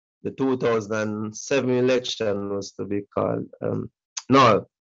 The 2007 election was to be called. No,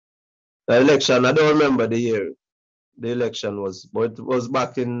 the election, I don't remember the year the election was, but it was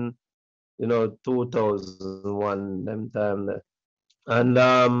back in, you know, 2001, them time there. And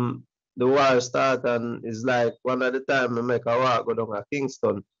the war started, and it's like one at the time I make a walk go down to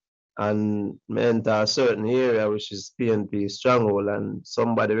Kingston, and I enter a certain area which is PNP stronghold, and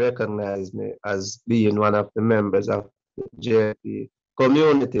somebody recognized me as being one of the members of the JP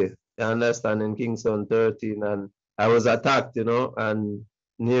community, you understand, in Kingston 13, and I was attacked, you know, and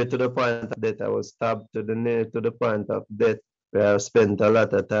near to the point of death. I was stabbed near to the point of death, where I spent a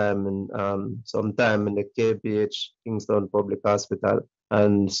lot of time in some time in the KPH, Kingston Public Hospital.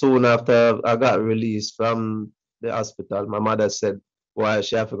 And soon after I got released from the hospital, my mother said, why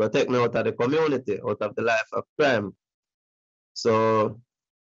she have to go take me out of the community, out of the life of crime. So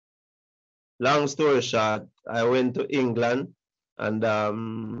long story short, I went to England, and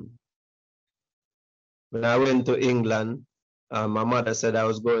when I went to England, my mother said I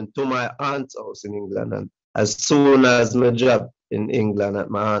was going to my aunt's house in England, and as soon as my job in England at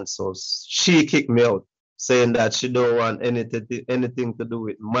my aunt's house, she kicked me out, saying that she don't want anything to do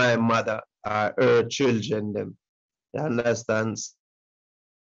with my mother or her children them. You understand?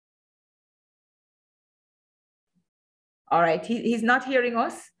 All right, he's not hearing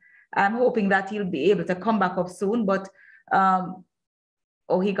us. I'm hoping that he'll be able to come back up soon, but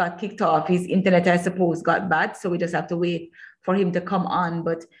he got kicked off. His internet, I suppose, got bad, so we just have to wait for him to come on.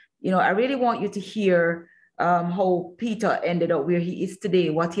 But, you know, I really want you to hear how Peter ended up where he is today,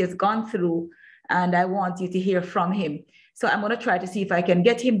 what he has gone through, and I want you to hear from him. So I'm going to try to see if I can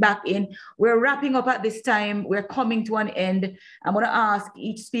get him back in. We're wrapping up at this time. We're coming to an end. I'm going to ask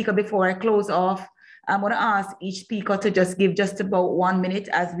each speaker before I close off. I'm going to ask each speaker to just give just about 1 minute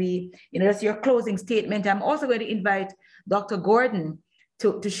as we, that's your closing statement. I'm also going to invite Dr. Gordon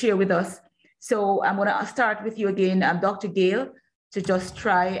to share with us. So I'm going to start with you again, Dr. Gayle, to just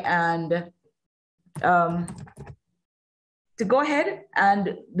try and to go ahead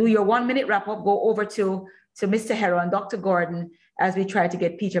and do your 1 minute wrap up, go over to Mr. Heron, Dr. Gordon, as we try to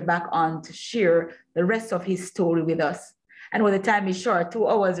get Peter back on to share the rest of his story with us. And when the time is short, 2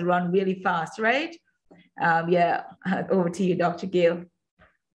 hours run really fast, right? Yeah, over to you, Dr. Gayle.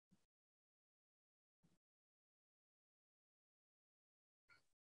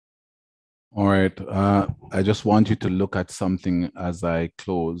 All right. I just want you to look at something as I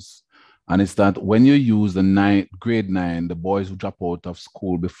close. And it's that when you use the grade 9, the boys who drop out of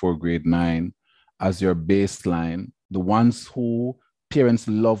school before grade 9 as your baseline, the ones who parents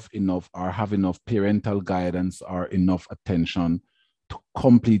love enough or have enough parental guidance or enough attention to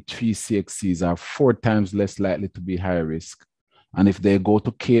complete 3 CXCs are 4 times less likely to be high risk. And if they go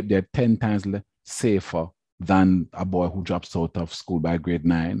to CAPE, they're 10 times safer than a boy who drops out of school by grade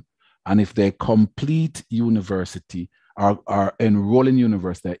 9. And if they complete university or enroll in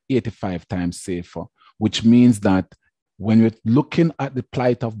university, they're 85 times safer, which means that when we're looking at the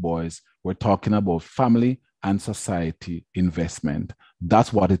plight of boys, we're talking about family and society investment.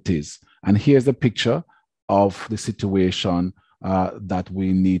 That's what it is. And here's a picture of the situation that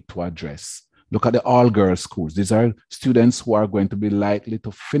we need to address. Look at the all-girls schools. These are students who are going to be likely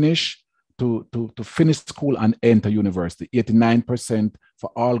to finish school and enter university. 89%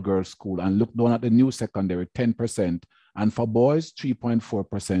 for all-girls school. And look down at the new secondary, 10%. And for boys,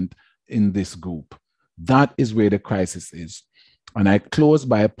 3.4% in this group. That is where the crisis is. And I close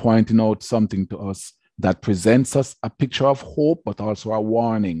by pointing out something to us that presents us a picture of hope, but also a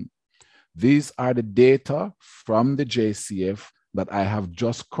warning. These are the data from the JCF that I have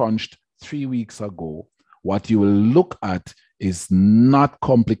just crunched 3 weeks ago. What you will look at is not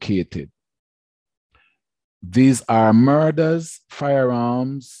complicated. These are murders,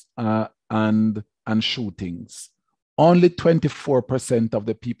 firearms, and shootings. Only 24% of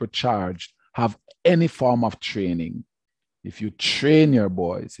the people charged have any form of training. If you train your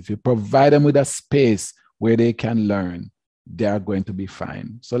boys, if you provide them with a space where they can learn, they are going to be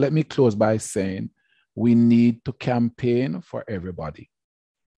fine. So let me close by saying we need to campaign for everybody.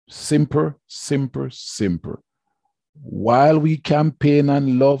 Simple, simple, simple. While we campaign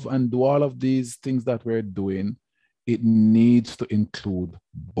and love and do all of these things that we're doing, it needs to include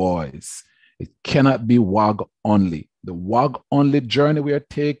boys. It cannot be WAG only. The WAG only journey we are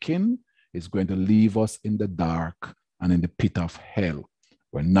taking is going to leave us in the dark and in the pit of hell.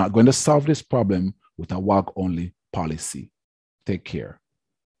 We're not going to solve this problem with a WAG only policy. Take care.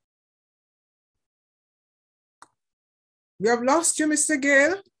 We have lost you, Mr.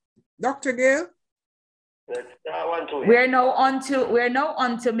 Gayle. Dr. Gayle. We're now on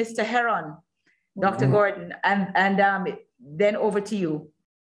to Mr. Heron, Dr. Gordon, and then over to you.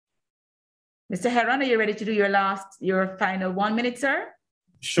 Mr. Heron, are you ready to do your final 1 minute, sir?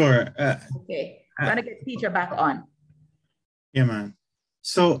 Sure. Okay, I'm gonna get Peter back on. Yeah, man.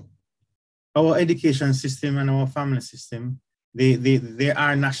 So our education system and our family system, they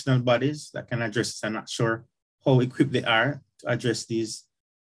are national bodies that can address this. I'm not sure how equipped they are to address these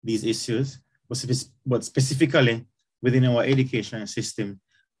issues. But specifically within our education system,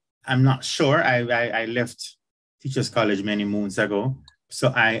 I'm not sure. I left Teachers College many moons ago,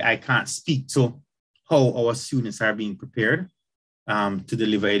 so I can't speak to how our students are being prepared to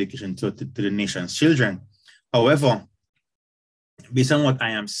deliver education to the nation's children. However, based on what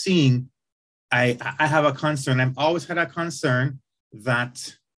I am seeing, I have a concern. I've always had a concern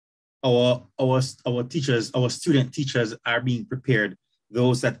that our teachers, our student teachers are being prepared,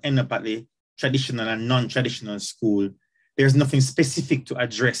 those that end up at the traditional and non-traditional school. There's nothing specific to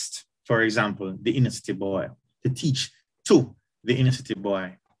address, for example, the inner city boy, to teach to the inner city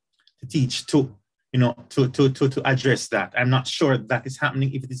boy, to teach to, to address that. I'm not sure that is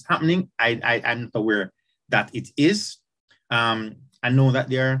happening. If it is happening, I'm not aware that it is. I know that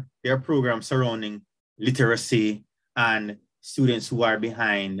there are programs surrounding literacy and students who are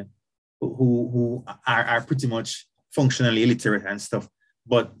behind, who are pretty much functionally illiterate and stuff.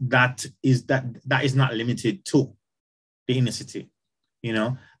 But that is not limited to the inner city,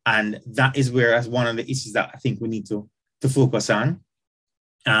 and that is where, as one of the issues that I think we need to focus on.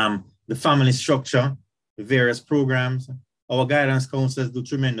 The family structure, the various programs, our guidance counselors do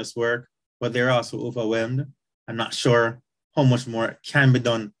tremendous work, but they're also overwhelmed. I'm not sure how much more can be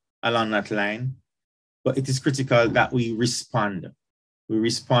done along that line. but it is critical that we respond. We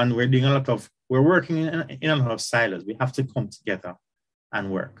respond. We're working in a lot of silos. We have to come together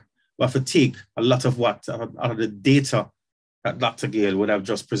and work. We have to take a lot of out of the data that Dr. Gayle would have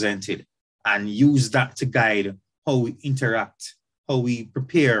just presented and use that to guide how we interact, how we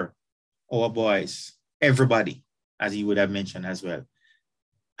prepare our boys, everybody, as he would have mentioned as well.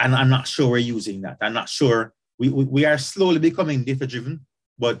 And I'm not sure we're using that. I'm not sure. We are slowly becoming data-driven,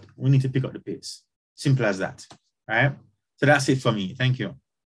 but we need to pick up the pace. Simple as that, all right? So that's it for me. Thank you.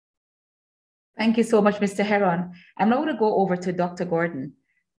 Thank you so much, Mr. Heron. I'm now going to go over to Dr. Gordon.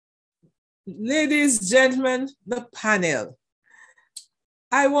 Ladies, gentlemen, the panel,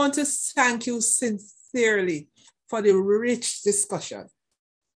 I want to thank you sincerely for the rich discussion,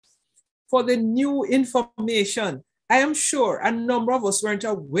 for the new information. I am sure a number of us weren't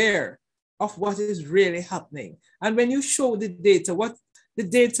aware of what is really happening. And when you show the data, what the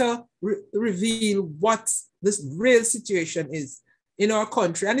data reveal what this real situation is in our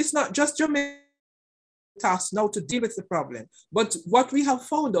country. And it's not just Jamaica task now to deal with the problem, but what we have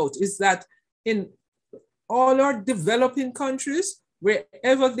found out is that in all our developing countries,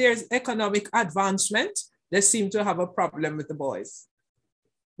 wherever there's economic advancement, they seem to have a problem with the boys.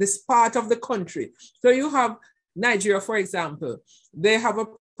 This part of the country. So you have Nigeria, for example, they have a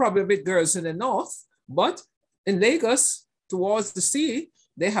problem with girls in the north, but in Lagos, towards the sea,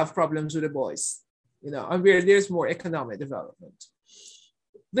 they have problems with the boys, and where there's more economic development.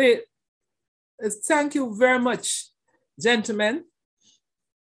 Thank you very much, gentlemen,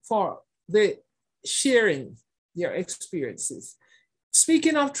 for the sharing your experiences.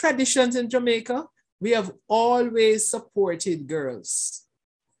 Speaking of traditions in Jamaica, we have always supported girls.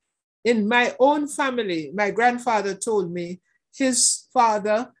 In my own family, my grandfather told me his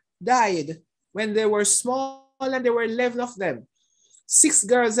father died when they were small and there were 11 of them, 6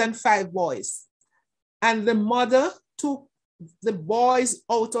 girls and 5 boys. And the mother took the boys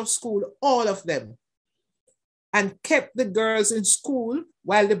out of school, all of them, and kept the girls in school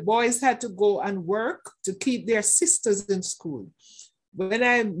while the boys had to go and work to keep their sisters in school. When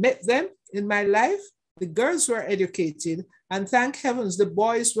I met them in my life, the girls were educated, and thank heavens the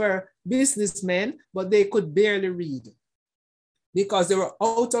boys were businessmen, but they could barely read because they were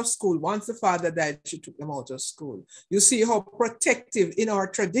out of school. Once the father died, she took them out of school. You see how protective in our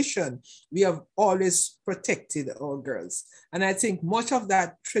tradition, we have always protected our girls. And I think much of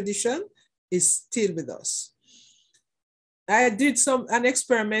that tradition is still with us. I did an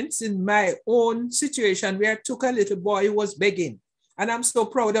experiments in my own situation where I took a little boy who was begging. And I'm so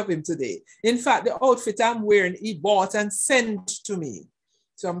proud of him today. In fact, the outfit I'm wearing, he bought and sent to me.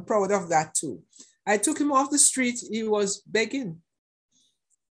 So I'm proud of that too. I took him off the street, he was begging.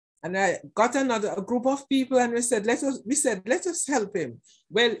 And I got a group of people and we said, let us help him.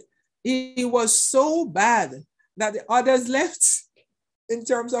 Well, he was so bad that the others left in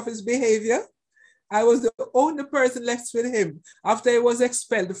terms of his behavior. I was the only person left with him after he was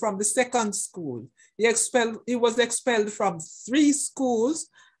expelled from the second school. He was expelled from 3 schools,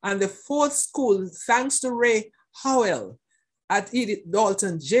 and the 4th school, thanks to Ray Howell at Edith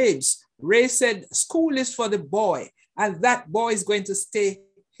Dalton James, Ray said, school is for the boy, and that boy is going to stay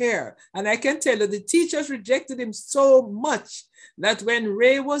here. And I can tell you, the teachers rejected him so much that when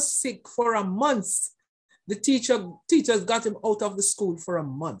Ray was sick for a month, the teachers got him out of the school for a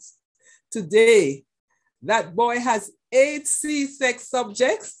month. Today, that boy has 8 C-sex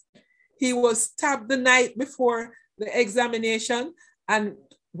subjects. He was stabbed the night before the examination and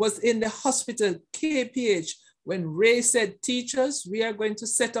was in the hospital, KPH, when Ray said, teachers, we are going to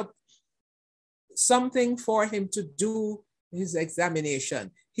set up something for him to do his examination.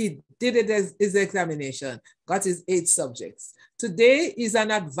 He did it as his examination, got his 8 subjects. Today, he's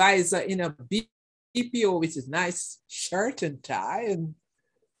an advisor in a BPO with his nice shirt and tie, and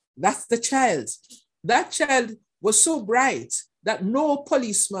that's the child. That child was so bright that no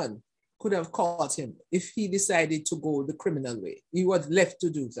policeman could have caught him if he decided to go the criminal way. He was left to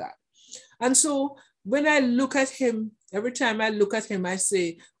do that. And so when I look at him, every time I look at him, I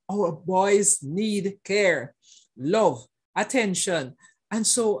say, our boys need care, love, attention. And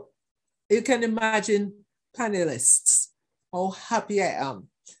so you can imagine, panelists, how happy I am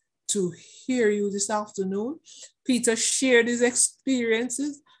to hear you this afternoon. Peter shared his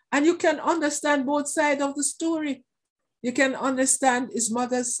experiences, and you can understand both sides of the story. You can understand his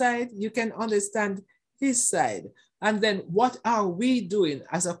mother's side, you can understand his side. And then what are we doing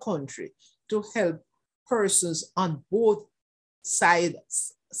as a country to help persons on both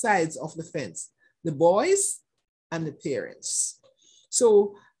sides of the fence, the boys and the parents?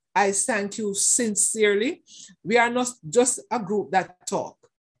 So I thank you sincerely. We are not just a group that talk.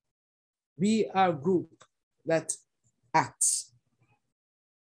 We are a group that acts.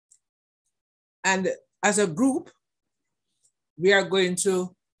 And as a group, we are going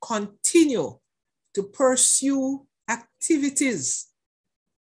to continue to pursue activities,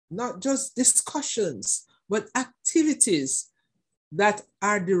 not just discussions, but activities that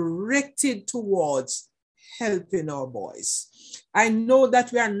are directed towards helping our boys. I know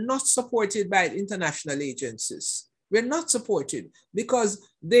that we are not supported by international agencies. We're not supported because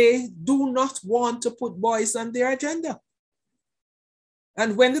they do not want to put boys on their agenda.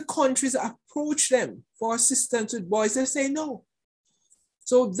 And when the countries approach them for assistance with boys, they say no.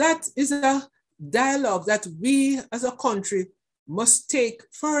 So that is a dialogue that we as a country must take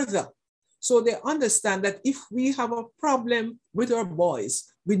further. So they understand that if we have a problem with our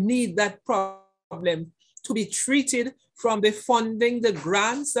boys, we need that problem to be treated from the funding, the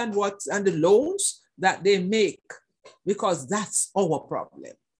grants and the loans that they make, because that's our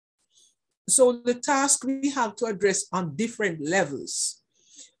problem. So the task we have to address on different levels,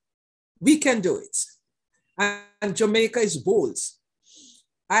 we can do it. And Jamaica is bold.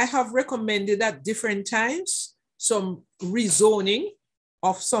 I have recommended at different times some rezoning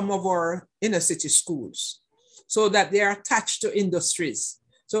of some of our inner city schools so that they are attached to industries.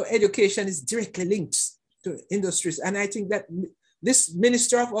 So education is directly linked to industries. And I think that this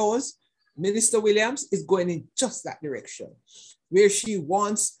minister of ours, Minister Williams, is going in just that direction, where she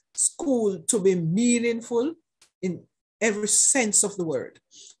wants school to be meaningful in every sense of the word.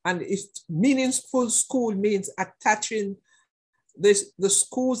 And if meaningful school means attaching the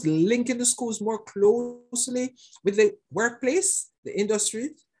schools, linking the schools more closely with the workplace, the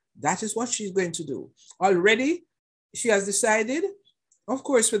industry, that is what she's going to do. Already, she has decided, of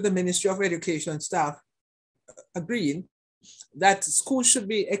course, with the Ministry of Education staff agreeing, that school should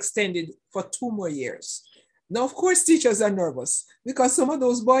be extended for 2 more years. Now, of course, teachers are nervous because some of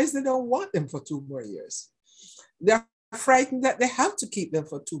those boys, they don't want them for 2 more years. They're frightened that they have to keep them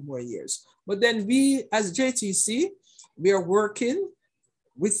for 2 more years. But then we, as JTC, we are working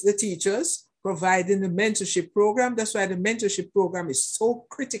with the teachers, providing the mentorship program. That's why the mentorship program is so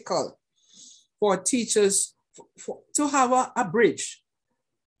critical for teachers to have a bridge,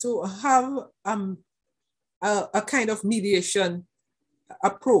 to have a kind of mediation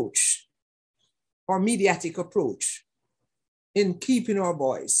approach or mediatic approach in keeping our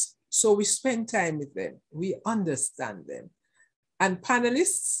boys. So we spend time with them, we understand them. And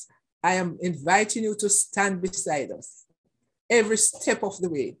panelists, I am inviting you to stand beside us every step of the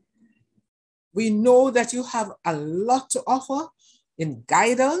way. We know that you have a lot to offer in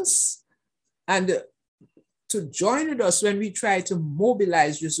guidance and to join with us when we try to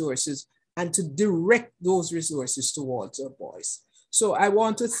mobilize resources and to direct those resources towards our boys. So I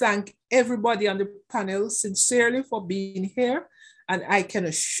want to thank everybody on the panel sincerely for being here. And I can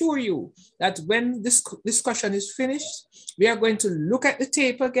assure you that when this discussion is finished, we are going to look at the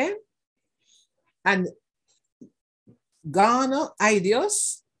tape again and garner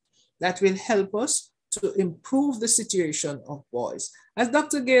ideas that will help us to improve the situation of boys. As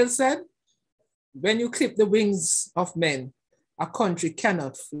Dr. Gayle said, when you clip the wings of men, a country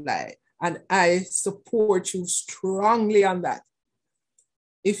cannot fly. And I support you strongly on that.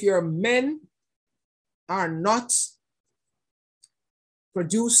 If your men are not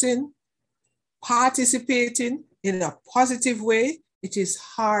producing, participating in a positive way, it is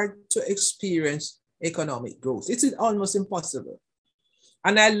hard to experience economic growth. It is almost impossible.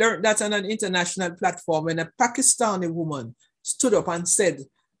 And I learned that on an international platform when a Pakistani woman stood up and said,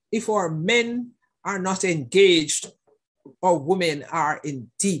 if our men are not engaged, our women are in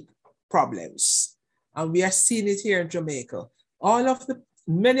deep problems. And we are seeing it here in Jamaica.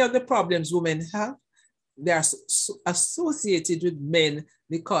 Many of the problems women have, they are associated with men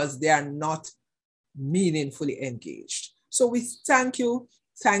because they are not meaningfully engaged. So we thank you,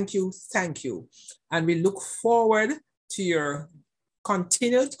 thank you, thank you. And we look forward to your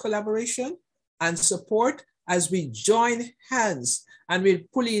continued collaboration and support as we join hands and we'll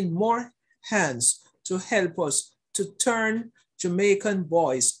pull in more hands to help us to turn Jamaican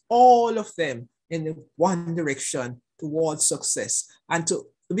boys, all of them, in one direction towards success. And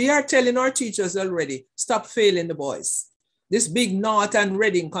we are telling our teachers already, stop failing the boys. This big North and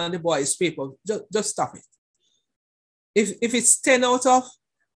Reading on the boys' paper, just stop it. If it's 10 out of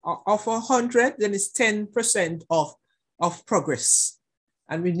 100, then it's 10% of progress.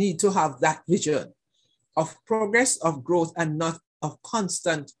 And we need to have that vision of progress, of growth, and not of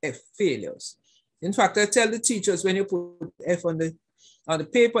constant failures. In fact, I tell the teachers when you put F on the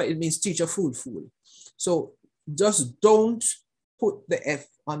paper, it means teacher fool. So just don't put the F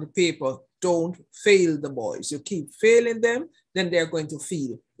on the paper. Don't fail the boys. You keep failing them, then they're going to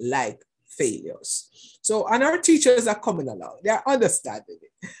feel like failures. So, and our teachers are coming along. They are understanding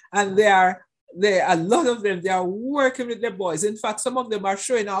it. And a lot of them, they are working with their boys. In fact, some of them are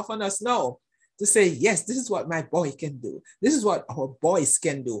showing off on us now to say, yes, this is what my boy can do. This is what our boys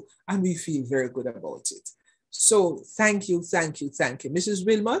can do. And we feel very good about it. So thank you, thank you, thank you. Mrs.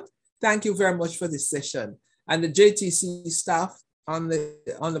 Wilmot, thank you very much for this session. And the JTC staff on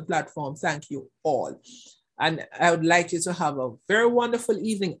the platform, thank you all. And I would like you to have a very wonderful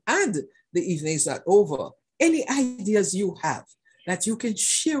evening, and the evening is not over. Any ideas you have that you can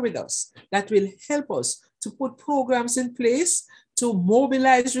share with us that will help us to put programs in place, to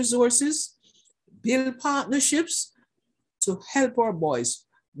mobilize resources, build partnerships to help our boys,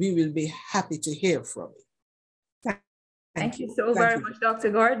 we will be happy to hear from you. Thank you so very much,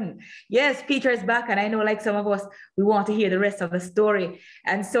 Dr. Gordon. Yes, Peter is back, and I know, like some of us, we want to hear the rest of the story.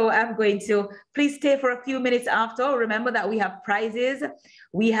 And so I'm going to please stay for a few minutes after. Remember that we have prizes.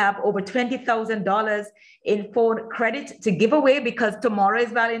 We have over $20,000 in phone credit to give away, because tomorrow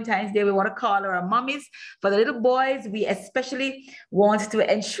is Valentine's Day. We want to call our mummies. For the little boys, we especially want to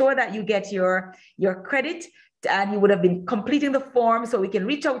ensure that you get your credit, and you would have been completing the form so we can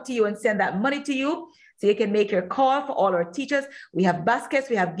reach out to you and send that money to you. So you can make your call for all our teachers. We have baskets,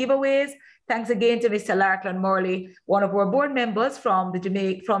 we have giveaways. Thanks again to Mr. Larkland Morley, one of our board members from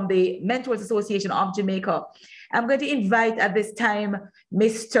the Mentors Association of Jamaica. I'm going to invite at this time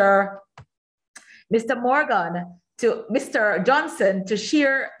Mr. Morgan to Mr. Johnson to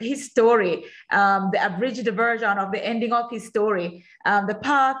share his story, the abridged version of the ending of his story, the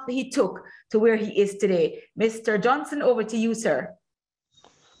path he took to where he is today. Mr. Johnson, over to you, sir.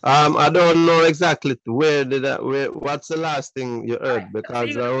 I don't know exactly what's the last thing you heard,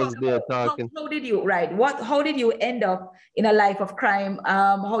 because I was there talking. How did you end up in a life of crime?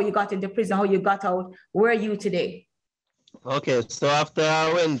 How you got into prison, how you got out, where are you today? Okay, so after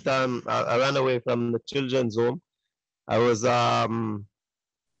I went, I ran away from the children's home. I went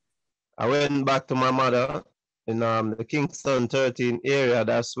back to my mother in the Kingston 13 area.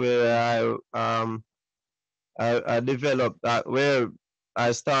 That's where I developed that, where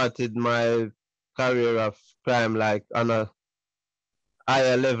I started my career of crime, like on a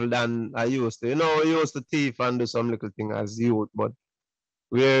higher level than I used to. You know, I used to thief and do some little thing as youth, but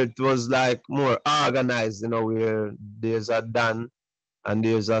where it was like more organized, you know, where there's a Dan and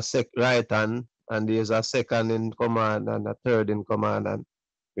there's a right hand and there's a second in command and a third in command, and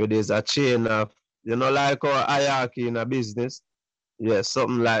where there's a chain of, you know, like our hierarchy in a business. Yeah,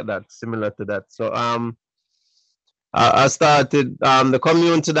 something like that, similar to that. So I started, the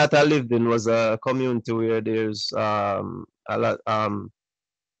community that I lived in was a community where there's a lot,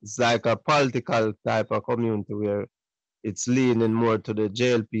 it's like a political type of community where it's leaning more to the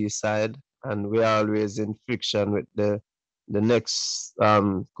JLP side, and we're always in friction with the next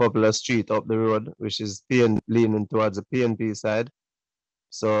couple of streets up the road, which is leaning towards the PNP side.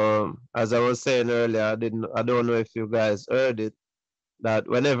 So as I was saying earlier, I don't know if you guys heard it, that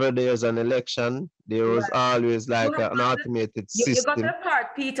whenever there's an election, there was always like an automated system. You got the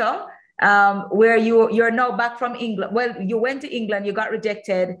part, Peter, where you're now back from England. Well, you went to England, you got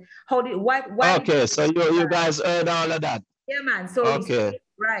rejected. Why okay, so you guys heard all of that? Yeah, man. So okay,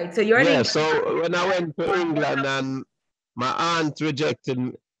 right. So you're in England. So when I went to England and my aunt rejected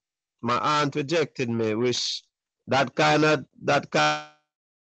me, which that kind of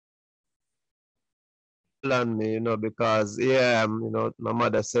on me, you know, because you know, my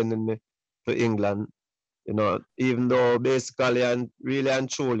mother sending me to England, you know, even though basically and really and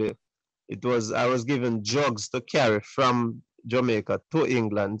truly I was given drugs to carry from Jamaica to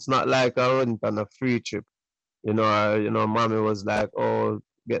England. It's not like I went on a free trip, you know. Mommy was like, oh,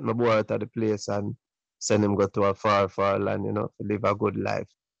 get my boy out of the place and send him go to a far land, you know, to live a good life.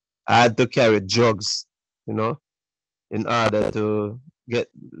 I had to carry drugs, you know, in order to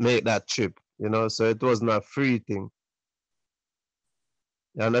make that trip. You know, so it wasn't a free thing.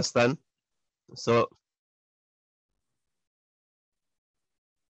 You understand? So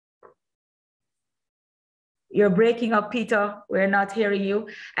you're breaking up, Peter. We're not hearing you.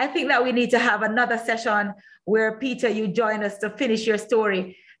 I think that we need to have another session where, Peter, you join us to finish your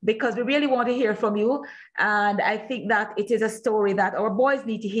story, because we really want to hear from you. And I think that it is a story that our boys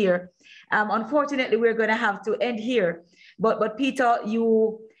need to hear. Unfortunately, we're going to have to end here. But Peter,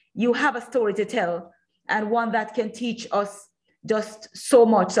 you have a story to tell, and one that can teach us just so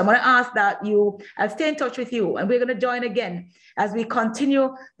much. So I'm going to ask that I'll stay in touch with you, and we're going to join again as we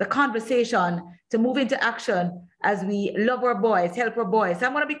continue the conversation to move into action as we love our boys, help our boys. So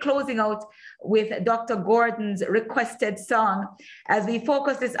I'm going to be closing out with Dr. Gordon's requested song as we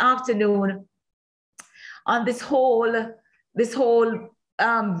focus this afternoon on this whole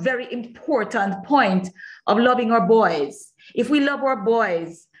very important point of loving our boys. If we love our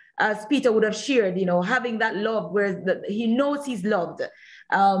boys, as Peter would have shared, you know, having that love where he knows he's loved,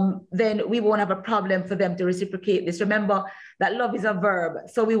 then we won't have a problem for them to reciprocate this. Remember that love is a verb.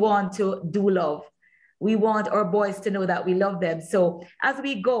 So we want to do love. We want our boys to know that we love them. So as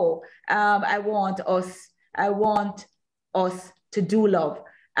we go, I want us to do love.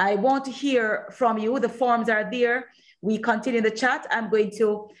 I want to hear from you. The forms are there. We continue the chat. I'm going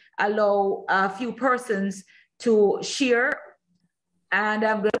to allow a few persons to share, and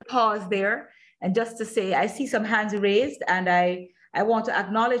I'm going to pause there. And just to say, I see some hands raised, and I want to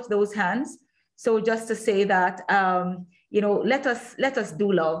acknowledge those hands. So just to say that, you know, let us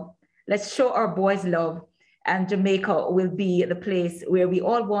do love. Let's show our boys love, and Jamaica will be the place where we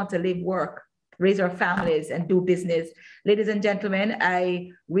all want to live, work, raise our families, and do business. Ladies and gentlemen,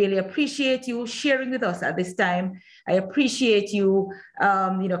 I really appreciate you sharing with us at this time. I appreciate you,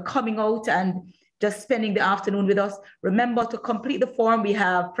 you know, coming out and just spending the afternoon with us. Remember to complete the form. We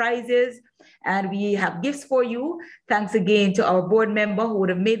have prizes and we have gifts for you. Thanks again to our board member who would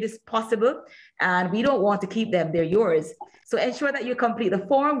have made this possible. And we don't want to keep them, they're yours. So ensure that you complete the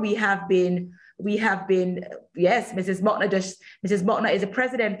form. We have been, yes, Mrs. Buckner is the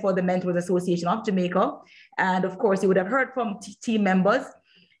president for the Mentors Association of Jamaica. And of course, you would have heard from team members.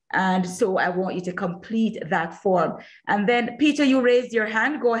 And so I want you to complete that form. And then Peter, you raised your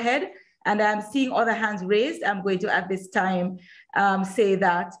hand, go ahead. And I'm seeing other hands raised. I'm going to at this time say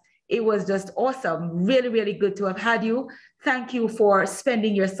that it was just awesome. Really, really good to have had you. Thank you for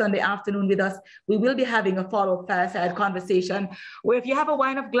spending your Sunday afternoon with us. We will be having a follow-up fireside conversation where if you have a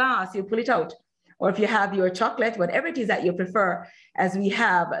wine of glass, you pull it out. Or if you have your chocolate, whatever it is that you prefer, as we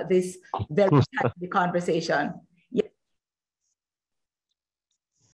have this very timely conversation.